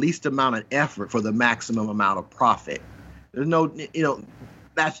forth the least amount of effort for the maximum amount of profit. There's no,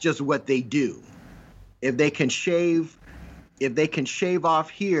 that's just what they do. If they can shave off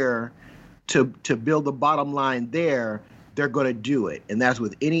here to build the bottom line there, they're going to do it. And that's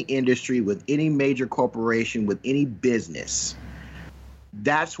with any industry, with any major corporation, with any business.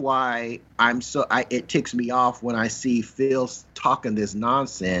 That's why it ticks me off when I see Phil talking this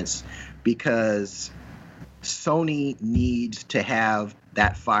nonsense, because Sony needs to have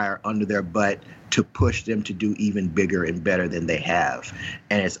that fire under their butt to push them to do even bigger and better than they have.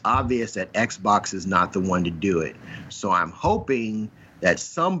 And it's obvious that Xbox is not the one to do it. So I'm hoping that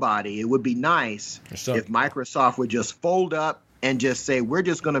somebody, it would be nice if Microsoft would just fold up and just say, we're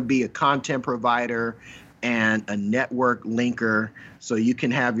just going to be a content provider and a network linker, so you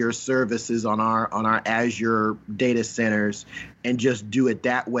can have your services on our Azure data centers, and just do it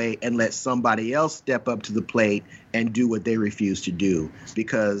that way, and let somebody else step up to the plate and do what they refuse to do.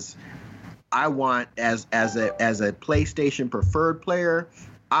 Because I want, as a PlayStation preferred player,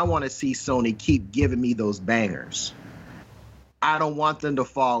 I want to see Sony keep giving me those bangers. I don't want them to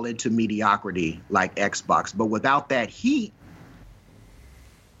fall into mediocrity like Xbox. But without that heat,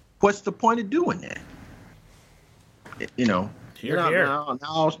 what's the point of doing that? You know, Here. Now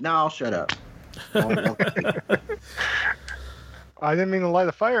I'll shut up. I didn't mean to light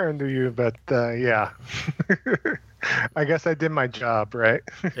a fire under you, but yeah. I guess I did my job, right?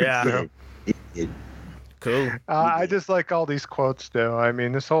 Yeah. So, Cool. I just like all these quotes, though. I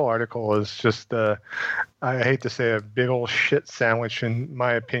mean, this whole article is just, I hate to say, a big old shit sandwich, in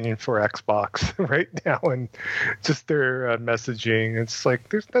my opinion, for Xbox right now. And just their messaging. It's like,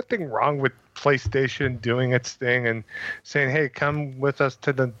 there's nothing wrong with PlayStation doing its thing and saying, hey, come with us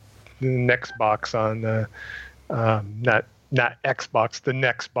to the next box on not Xbox, the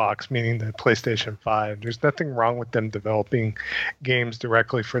next box, meaning the PlayStation 5. There's nothing wrong with them developing games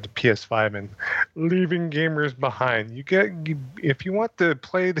directly for the PS5 and leaving gamers behind. If you want to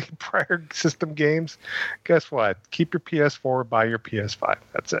play the prior system games, guess what? Keep your PS4, buy your PS5.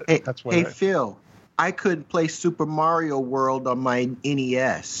 That's it. That's what. Phil, I couldn't play Super Mario World on my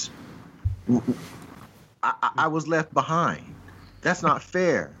NES. I was left behind. That's not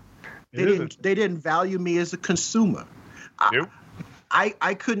fair. They didn't value me as a consumer. Nope.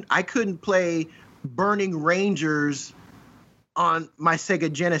 I couldn't play Burning Rangers on my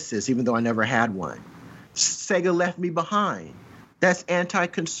Sega Genesis, even though I never had one. Sega left me behind. That's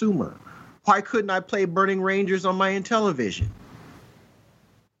anti-consumer. Why couldn't I play Burning Rangers on my Intellivision?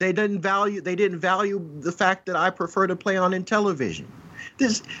 They didn't value the fact that I prefer to play on Intellivision.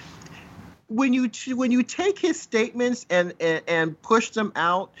 When you take his statements and push them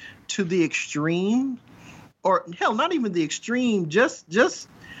out to the extreme, or hell, not even the extreme, just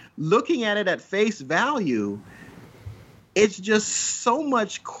looking at it at face value, it's just so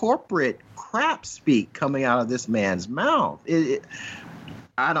much corporate crap speak coming out of this man's mouth.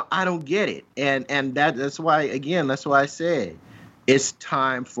 I don't get it, and that's why I said it's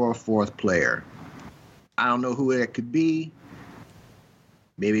time for a fourth player. I don't know who it could be.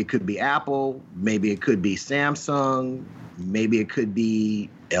 Maybe it could be Apple. Maybe it could be Samsung. Maybe it could be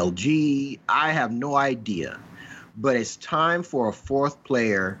LG. I have no idea. But it's time for a fourth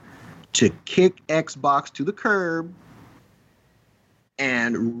player to kick Xbox to the curb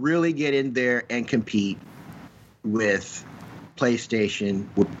and really get in there and compete with PlayStation,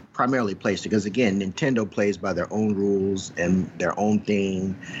 primarily PlayStation, because again, Nintendo plays by their own rules and their own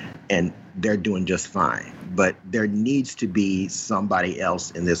thing, and they're doing just fine. But there needs to be somebody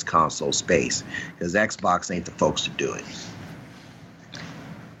else in this console space, because Xbox ain't the folks to do it.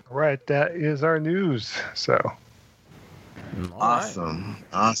 Right, that is our news. So awesome.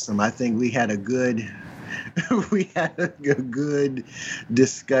 I think we had a good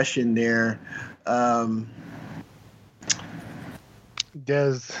discussion there.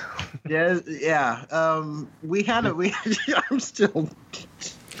 Des, yeah. I'm still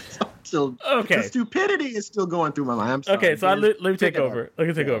okay. The stupidity is still going through my mind. I'm sorry. Okay, so let me take over. Let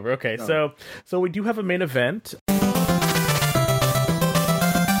me take over. Okay, so we do have a main event.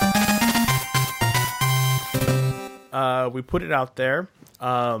 We put it out there.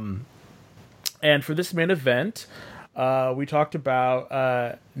 And for this main event, we talked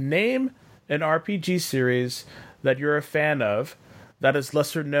about name an RPG series that you're a fan of that is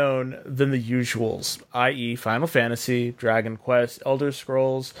lesser known than the usuals, i.e. Final Fantasy, Dragon Quest, Elder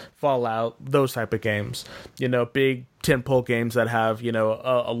Scrolls, Fallout, those type of games. You know, big tentpole games that have, you know,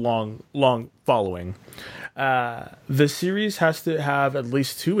 a long following. The series has to have at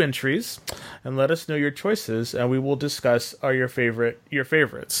least 2 entries, and let us know your choices, and we will discuss your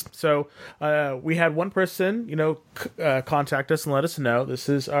favorites. So we had one person, you know, contact us and let us know. This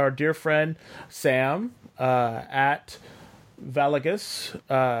is our dear friend Sam at Valagus.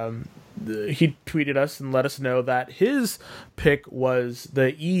 He tweeted us and let us know that his pick was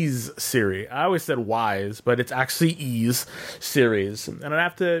the Ys series. I always said Ys, but it's actually Ys series. And I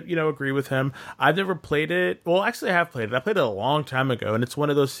have to, you know, agree with him. I've never played it. Well, actually, I have played it. I played it a long time ago, and it's one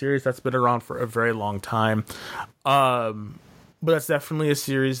of those series that's been around for a very long time. but that's definitely a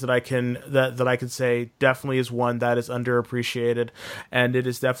series that I can say definitely is one that is underappreciated, and it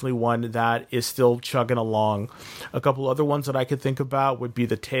is definitely one that is still chugging along. A couple other ones that I could think about would be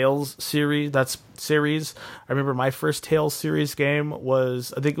the Tales series. I remember my first Tales series game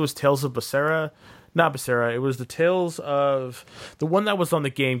was, I think it was Tales of Berseria. Not Berseria, it was the Tales of the one that was on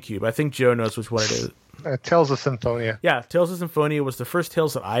the GameCube. I think Joe knows which one it is. Tales of Symphonia. Yeah, Tales of Symphonia was the first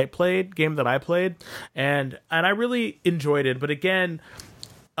Tales that I played, and I really enjoyed it. But again,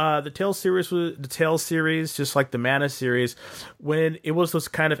 the Tales series, just like the Mana series, when it was those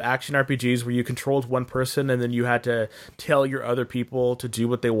kind of action RPGs where you controlled one person and then you had to tell your other people to do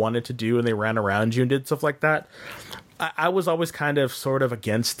what they wanted to do, and they ran around you and did stuff like that. I was always kind of sort of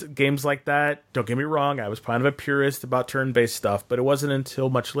against games like that. Don't get me wrong, I was kind of a purist about turn-based stuff, but it wasn't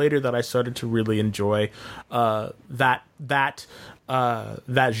until much later that I started to really enjoy that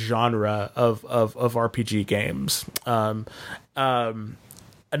genre of RPG games.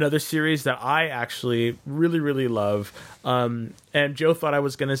 Another series that I actually really, really love, and Joe thought I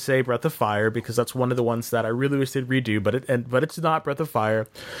was going to say Breath of Fire because that's one of the ones that I really wish they'd redo, but it's not Breath of Fire.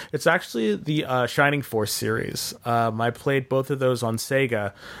 It's actually the Shining Force series. I played both of those on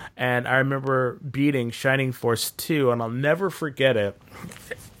Sega, and I remember beating Shining Force 2, and I'll never forget it.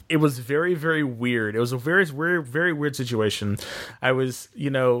 It was very, very weird. It was a very, very, very weird situation. I was,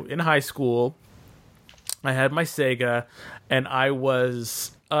 in high school. I had my Sega, and I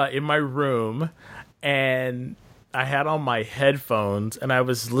was in my room, and I had on my headphones, and I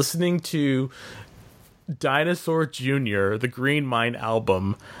was listening to Dinosaur Jr., the Green Mine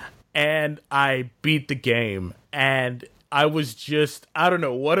album, and I beat the game. And I was just, I don't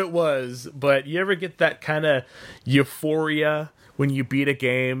know what it was, but you ever get that kind of euphoria when you beat a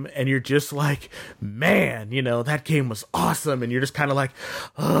game and you're just like, man, that game was awesome, and you're just kind of like,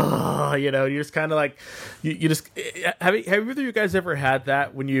 oh, you're just kind of like, you just have either of you guys ever had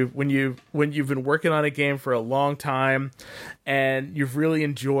that when you've been working on a game for a long time and you've really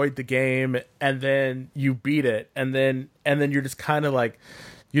enjoyed the game, and then you beat it, and then you're just kind of like,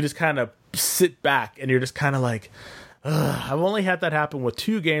 you just kind of sit back and you're just kind of like, I've only had that happen with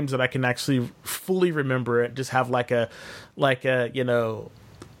 2 games that I can actually fully remember it. Just have like a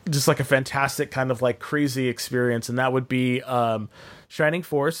just like a fantastic kind of like crazy experience, and that would be Shining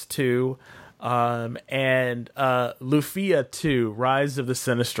Force 2 and Lufia 2: Rise of the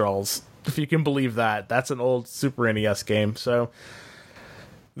Sinistrals. If you can believe that, that's an old Super NES game. So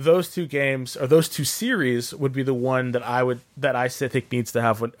those 2 games, or those 2 series, would be the one that I think needs to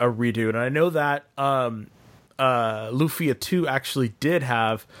have a redo. And I know that Lufia 2 actually did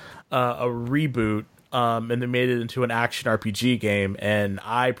have a reboot, and they made it into an action RPG game, and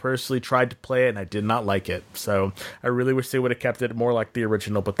I personally tried to play it and I did not like it. So I really wish they would have kept it more like the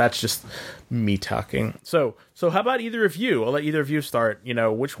original, but that's just me talking. So how about either of you? I'll let either of you start.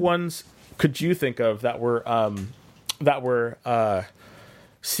 Which ones could you think of that were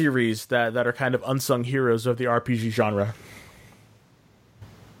series that are kind of unsung heroes of the RPG genre?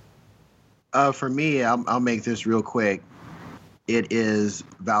 For me, I'll make this real quick. It is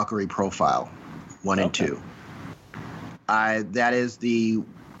Valkyrie Profile 1 and 2. That is the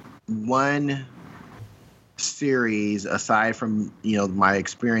one series, aside from my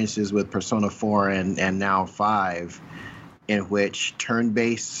experiences with Persona 4 and now 5, in which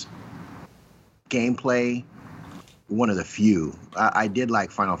turn-based gameplay, one of the few. I did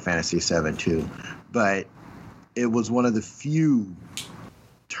like Final Fantasy VII too, but it was one of the few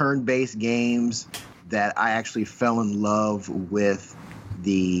turn-based games that I actually fell in love with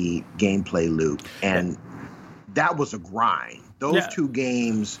the gameplay loop, and that was a grind. Those 2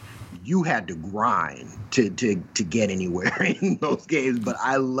 games, you had to grind to get anywhere in those games, but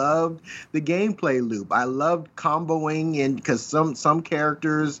I loved the gameplay loop. I loved comboing, and because some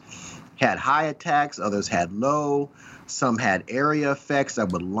characters had high attacks, others had low. Some had area effects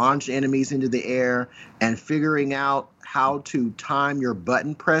that would launch enemies into the air, and figuring out how to time your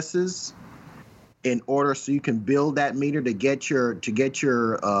button presses in order so you can build that meter to get your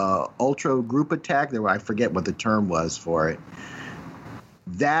ultra group attack. I forget what the term was for it.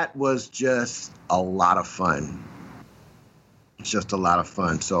 That was just a lot of fun. It's just a lot of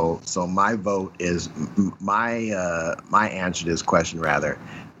fun. So my vote is my answer to this question rather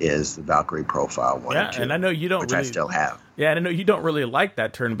is the Valkyrie Profile 1 and 2. And I know you don't, which really, I still have. Yeah, and I know you don't really like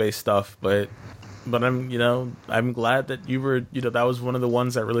that turn-based stuff, but I'm glad that you were, that was one of the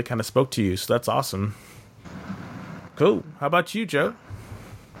ones that really kind of spoke to you. So that's awesome. Cool. How about you, Joe?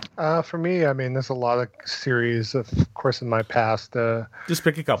 For me, I mean, there's a lot of series, of course, in my past. Just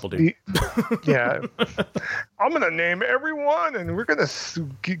pick a couple, dude. Yeah, I'm gonna name everyone, and we're gonna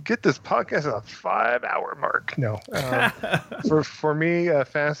get this podcast at a 5-hour mark. No, for me,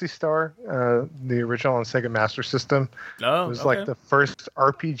 Phantasy Star, the original on Sega Master System, was like the first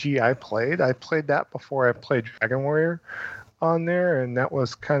RPG I played. I played that before I played Dragon Warrior on there, and that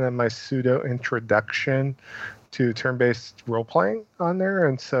was kind of my pseudo introduction to turn-based role-playing on there.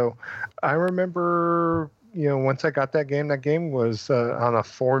 And so I remember, once I got that game was on a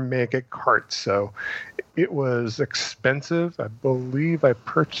 4 mega cart, so it was expensive. I believe I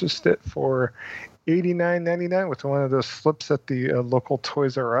purchased it for $89.99 with one of those slips at the local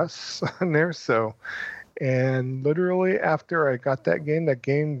Toys R Us on there. So, and literally after I got that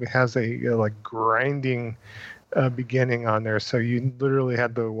game has a like grinding beginning on there, so you literally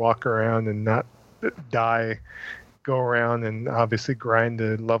had to walk around and not die, go around and obviously grind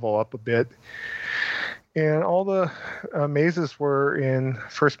to level up a bit. And all the mazes were in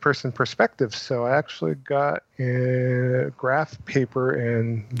first-person perspective, so I actually got a graph paper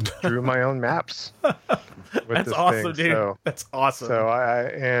and drew my own maps. That's awesome, dude. So, that's awesome. So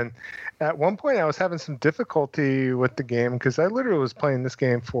and at one point I was having some difficulty with the game because I literally was playing this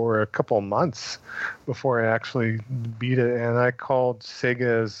game for a couple of months before I actually beat it, and I called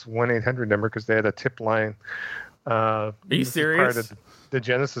Sega's 1-800 number because they had a tip line. Are you serious? The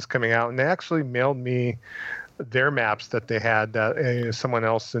Genesis coming out, and they actually mailed me their maps that they had. Someone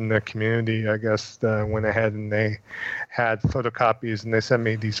else in the community, I guess, went ahead and they had photocopies, and they sent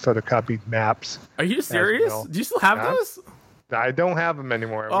me these photocopied maps. Are you serious? Do you still have those? I don't have them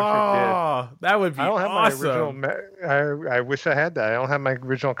anymore. I wish I did. That would be awesome. My original. I wish I had that. I don't have my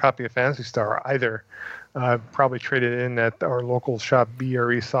original copy of Phantasy Star either. Probably traded in at our local shop,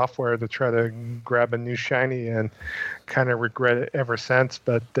 BRE Software, to try to grab a new shiny, and kind of regret it ever since.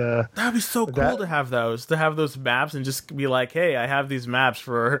 But that'd be so cool to have those maps and just be like, hey, I have these maps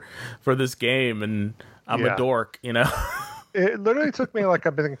for this game, and I'm a dork, It literally took me like, I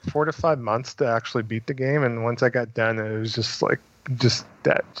think, 4 to 5 months to actually beat the game, and once I got done, it was just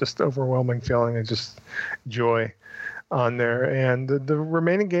overwhelming feeling of just joy on there. And the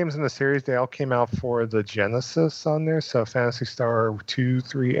remaining games in the series, they all came out for the Genesis on there, so Phantasy Star 2,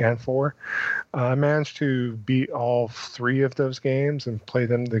 3, and 4. I managed to beat all 3 of those games and play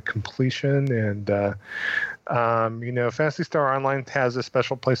them to completion. And Phantasy Star Online has a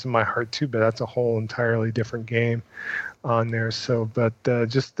special place in my heart too, but that's a whole entirely different game on there. So, but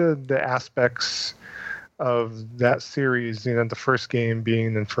just the aspects of that series, the first game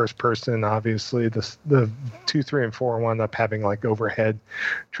being in first person, obviously the 2, 3, and 4 wound up having like overhead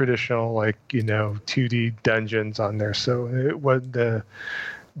traditional 2D dungeons on there. So the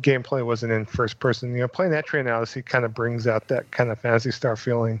gameplay wasn't in first person. Playing that Train Odyssey kind of brings out that kind of Phantasy Star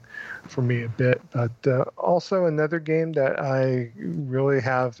feeling for me a bit. But also another game that I really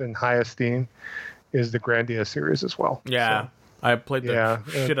have in high esteem is the Grandia series as well. Yeah, so, I played the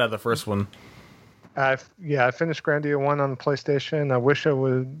shit out of the first one. I finished Grandia 1 on the PlayStation. I wish I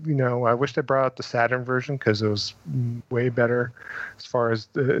wish they brought out the Saturn version because it was way better as far as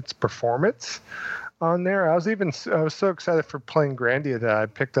its performance on there. I was so excited for playing Grandia that I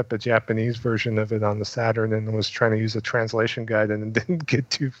picked up a Japanese version of it on the Saturn and was trying to use a translation guide and didn't get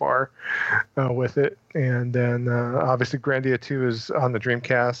too far with it. And then obviously Grandia 2 is on the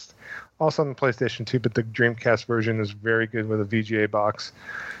Dreamcast, also on the PlayStation 2, but the Dreamcast version is very good with a VGA box.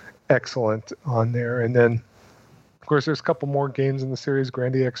 Excellent on there. And then of course there's a couple more games in the series.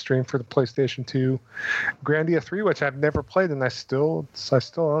 Grandia Extreme for the PlayStation 2, Grandia 3, which I've never played, and I still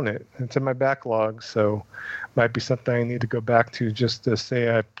own it. It's in my backlog, so might be something I need to go back to just to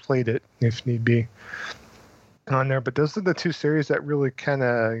say I played it if need be on there. But those are the 2 series that really kind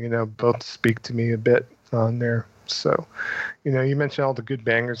of both speak to me a bit on there. So, you mentioned all the good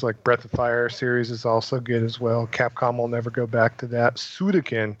bangers, like Breath of Fire series is also good as well. Capcom will never go back to that.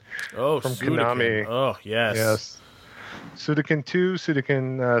 Sudoku from Konami. Oh, yes. Yes. Sudoku 2,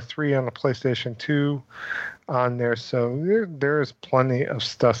 Sudoku 3 on the PlayStation 2 on there. So there is plenty of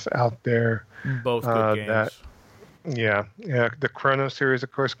stuff out there. Both good games. The Chrono series,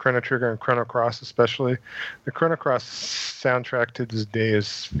 of course, Chrono Trigger and Chrono Cross especially. The Chrono Cross soundtrack to this day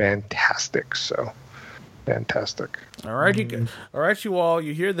is fantastic, so... fantastic. All right, you all.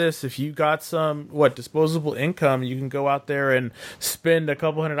 You hear this? If you got some disposable income, you can go out there and spend a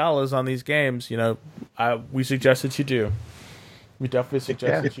couple $100 on these games. We suggest that you do. We definitely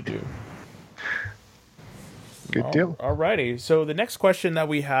suggest that you do. Good deal. All righty. So the next question that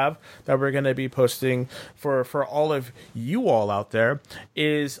we have that we're going to be posting for all of you all out there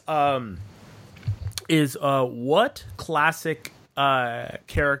is what classic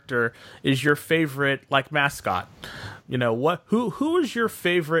character is your favorite like mascot? You know, who is your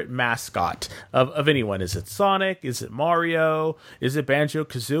favorite mascot of anyone? Is it Sonic? Is it Mario? Is it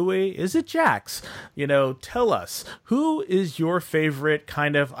Banjo-Kazooie? Is it Jax? You know, tell us, who is your favorite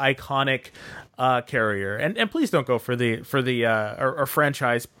kind of iconic carrier? And please don't go for the or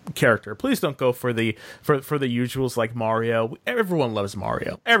franchise character. Please don't go for the usuals like Mario. Everyone loves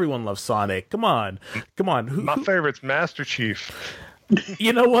Mario. Everyone loves Sonic. Come on. My favorite's Master Chief.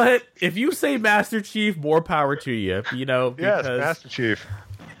 You know what? If you say Master Chief, more power to you. You know, because, yes, Master Chief.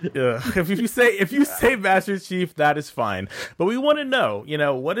 If you say Master Chief, that is fine. But we want to know, you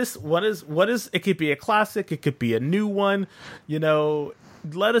know, what is it could be a classic, it could be a new one, you know.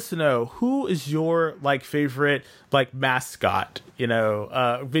 Let us know, who is your like favorite like mascot, you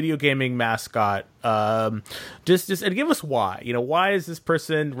know, video gaming mascot. Just and give us why. You know, why does this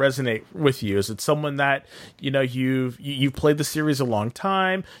person resonate with you? Is it someone that, you know, you've played the series a long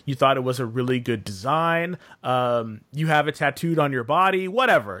time, you thought it was a really good design, you have it tattooed on your body,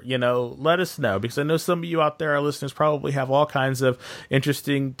 whatever, you know, let us know, because I know some of you out there, our listeners, probably have all kinds of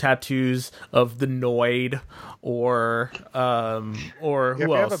interesting tattoos of the Noid or who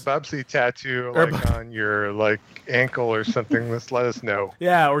you else? have a Bubsy tattoo like on your like ankle or something, let's let us know.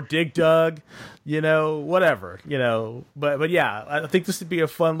 Yeah, or Dig Dug, you know, whatever, you know. But yeah, I think this would be a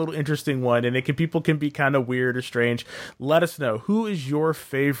fun little interesting one, and people can be kind of weird or strange. Let us know, who is your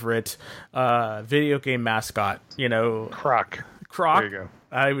favorite video game mascot? You know, Croc. There you go.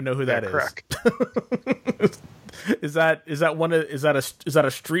 I don't even know who that is. Croc. Is that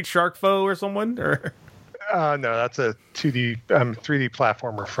a Street Shark foe or someone or? No, that's a 3D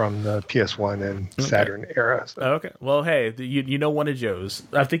platformer from the PS1 and Saturn era. So. Okay. Well, hey, you know one of Joe's.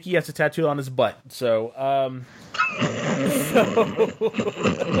 I think he has a tattoo on his butt. So,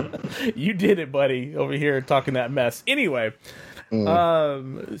 you did it, buddy, over here talking that mess. Anyway,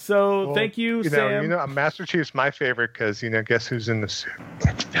 thank you, Sam. You know, Master Chief's my favorite because, you know, guess who's in the suit?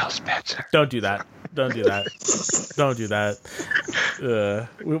 It's Phil Spencer. Don't do that. Don't do that. Don't do that.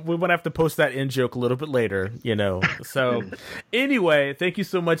 We want to have to post that in joke a little bit later, you know. So anyway, thank you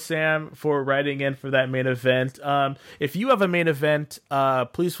so much, Sam, for writing in for that main event. If you have a main event,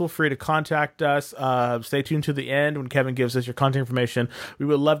 please feel free to contact us. Stay tuned to the end when Kevin gives us your contact information. We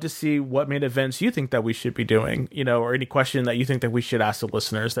would love to see what main events you think that we should be doing, you know, or any question that you think that we should ask the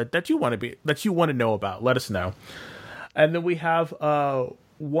listeners that you want to know about. Let us know. And then we have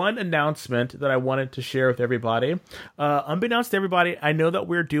one announcement that I wanted to share with everybody. Unbeknownst to everybody, I know that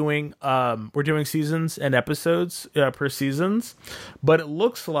we're doing seasons and episodes per seasons, but it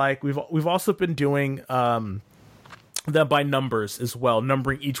looks like we've also been doing them by numbers as well,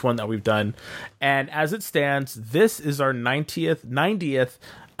 numbering each one that we've done. And as it stands, this is our 90th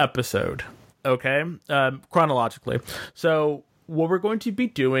episode. Okay, chronologically. So what we're going to be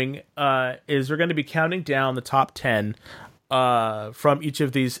doing is we're going to be counting down the top 10 from each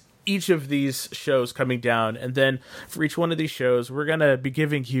of these shows coming down, and then for each one of these shows we're going to be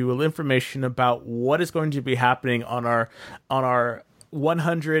giving you information about what is going to be happening on our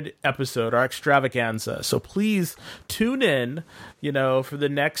 100 episode, our extravaganza. So please tune in, you know, for the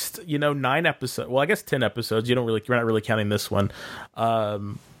next, you know, 9 episodes. Well, I guess 10 episodes. You're not really counting this one.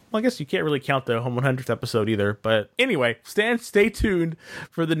 Well, I guess you can't really count the 100th episode either. But anyway, stay tuned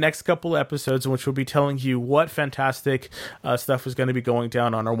for the next couple episodes in which we'll be telling you what fantastic stuff is going to be going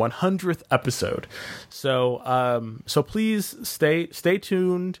down on our 100th episode. So please stay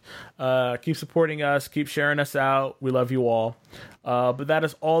tuned. Keep supporting us. Keep sharing us out. We love you all. But that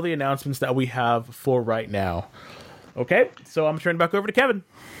is all the announcements that we have for right now. Okay, so I'm turning back over to Kevin.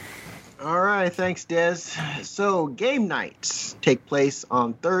 All right, thanks, Des. So, game nights take place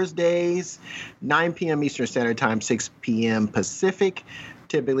on Thursdays, 9 p.m. Eastern Standard Time, 6 p.m. Pacific,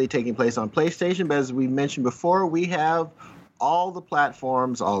 typically taking place on PlayStation. But as we mentioned before, we have all the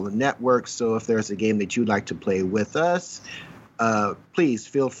platforms, all the networks. So if there's a game that you'd like to play with us, please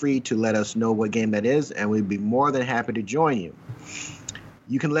feel free to let us know what game that is, and we'd be more than happy to join you.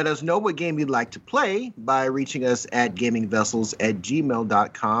 You can let us know what game you'd like to play by reaching us at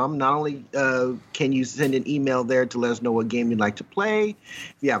gamingvessels@gmail.com. Not only can you send an email there to let us know what game you'd like to play,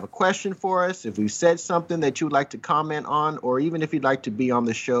 if you have a question for us, if we've said something that you would like to comment on, or even if you'd like to be on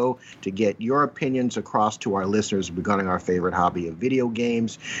the show to get your opinions across to our listeners regarding our favorite hobby of video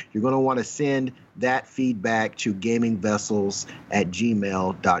games, you're going to want to send that feedback to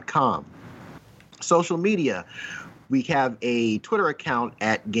gamingvessels@gmail.com. Social media. We have a Twitter account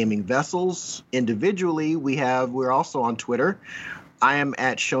at Gaming Vessels. Individually, we're also on Twitter. I am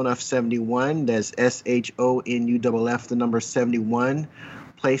at Shonuff71. That's SHONUFF, the number 71.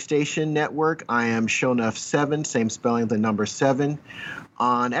 PlayStation Network, I am Shonuff7, same spelling, the number 7.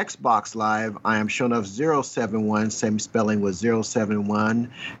 On Xbox Live, I am Shonuff071, same spelling with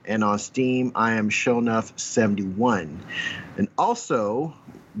 071. And on Steam, I am Shonuff71. And also,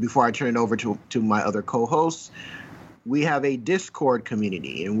 before I turn it over to my other co-hosts, we have a Discord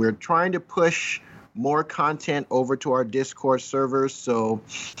community, and we're trying to push more content over to our Discord servers. So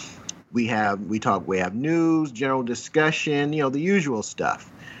we have news, general discussion, the usual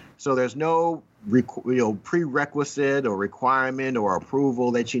stuff. So there's no prerequisite or requirement or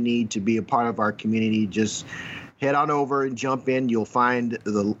approval that you need to be a part of our community. Just head on over and jump in. You'll find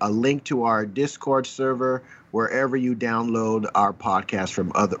a link to our Discord server wherever you download our podcast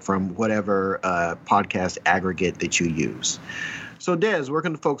from whatever podcast aggregate that you use. So, Des, where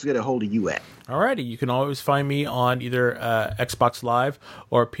can the folks get a hold of you at? Alrighty, you can always find me on either Xbox Live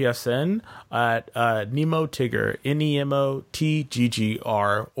or PSN at Nemo Tigger, NEMOTGGR,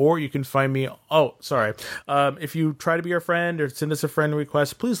 or you can find me. If you try to be our friend or send us a friend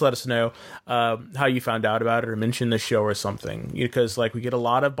request, please let us know how you found out about it or mention the show or something. Because we get a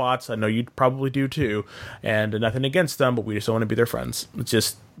lot of bots. I know you probably do too, and nothing against them, but we just don't want to be their friends. It's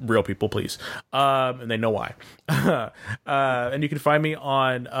just real people, please, and they know why. And you can find me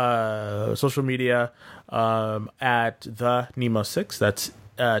on social media at the Nemo6. That's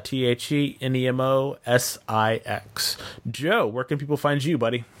TheNemosix. Joe, where can people find you,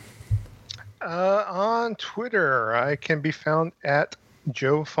 buddy? On Twitter, I can be found at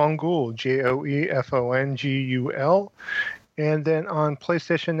Joe Fongul, JoeFongul. And then on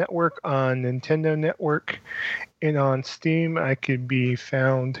PlayStation Network, on Nintendo Network, and on Steam, I could be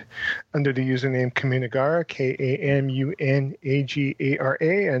found under the username Kamunagara, Kamunagara.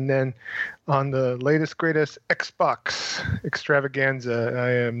 And then on the latest, greatest Xbox extravaganza, I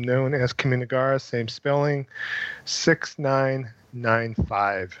am known as Kamunagara, same spelling,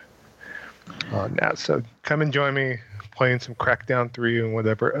 6995 on that. So come and join me playing some Crackdown 3 and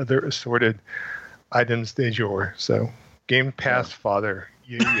whatever other assorted items de jour. So Game Pass father.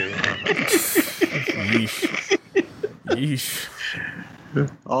 Yeah. Yeesh. Yeesh.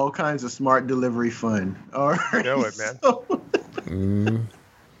 All kinds of smart delivery fun. All right. You know it, man.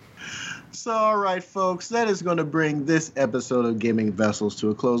 So, all right, folks, that is going to bring this episode of Gaming Vessels to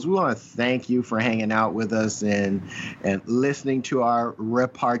a close. We want to thank you for hanging out with us and listening to our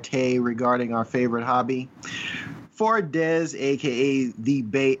repartee regarding our favorite hobby. For Des, a.k.a. the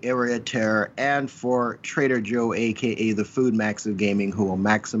Bay Area Terror, and for Trader Joe, a.k.a. the Food Max of Gaming, who will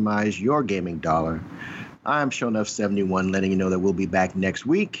maximize your gaming dollar, I'm Shonuff71, letting you know that we'll be back next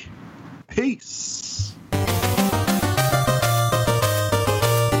week. Peace.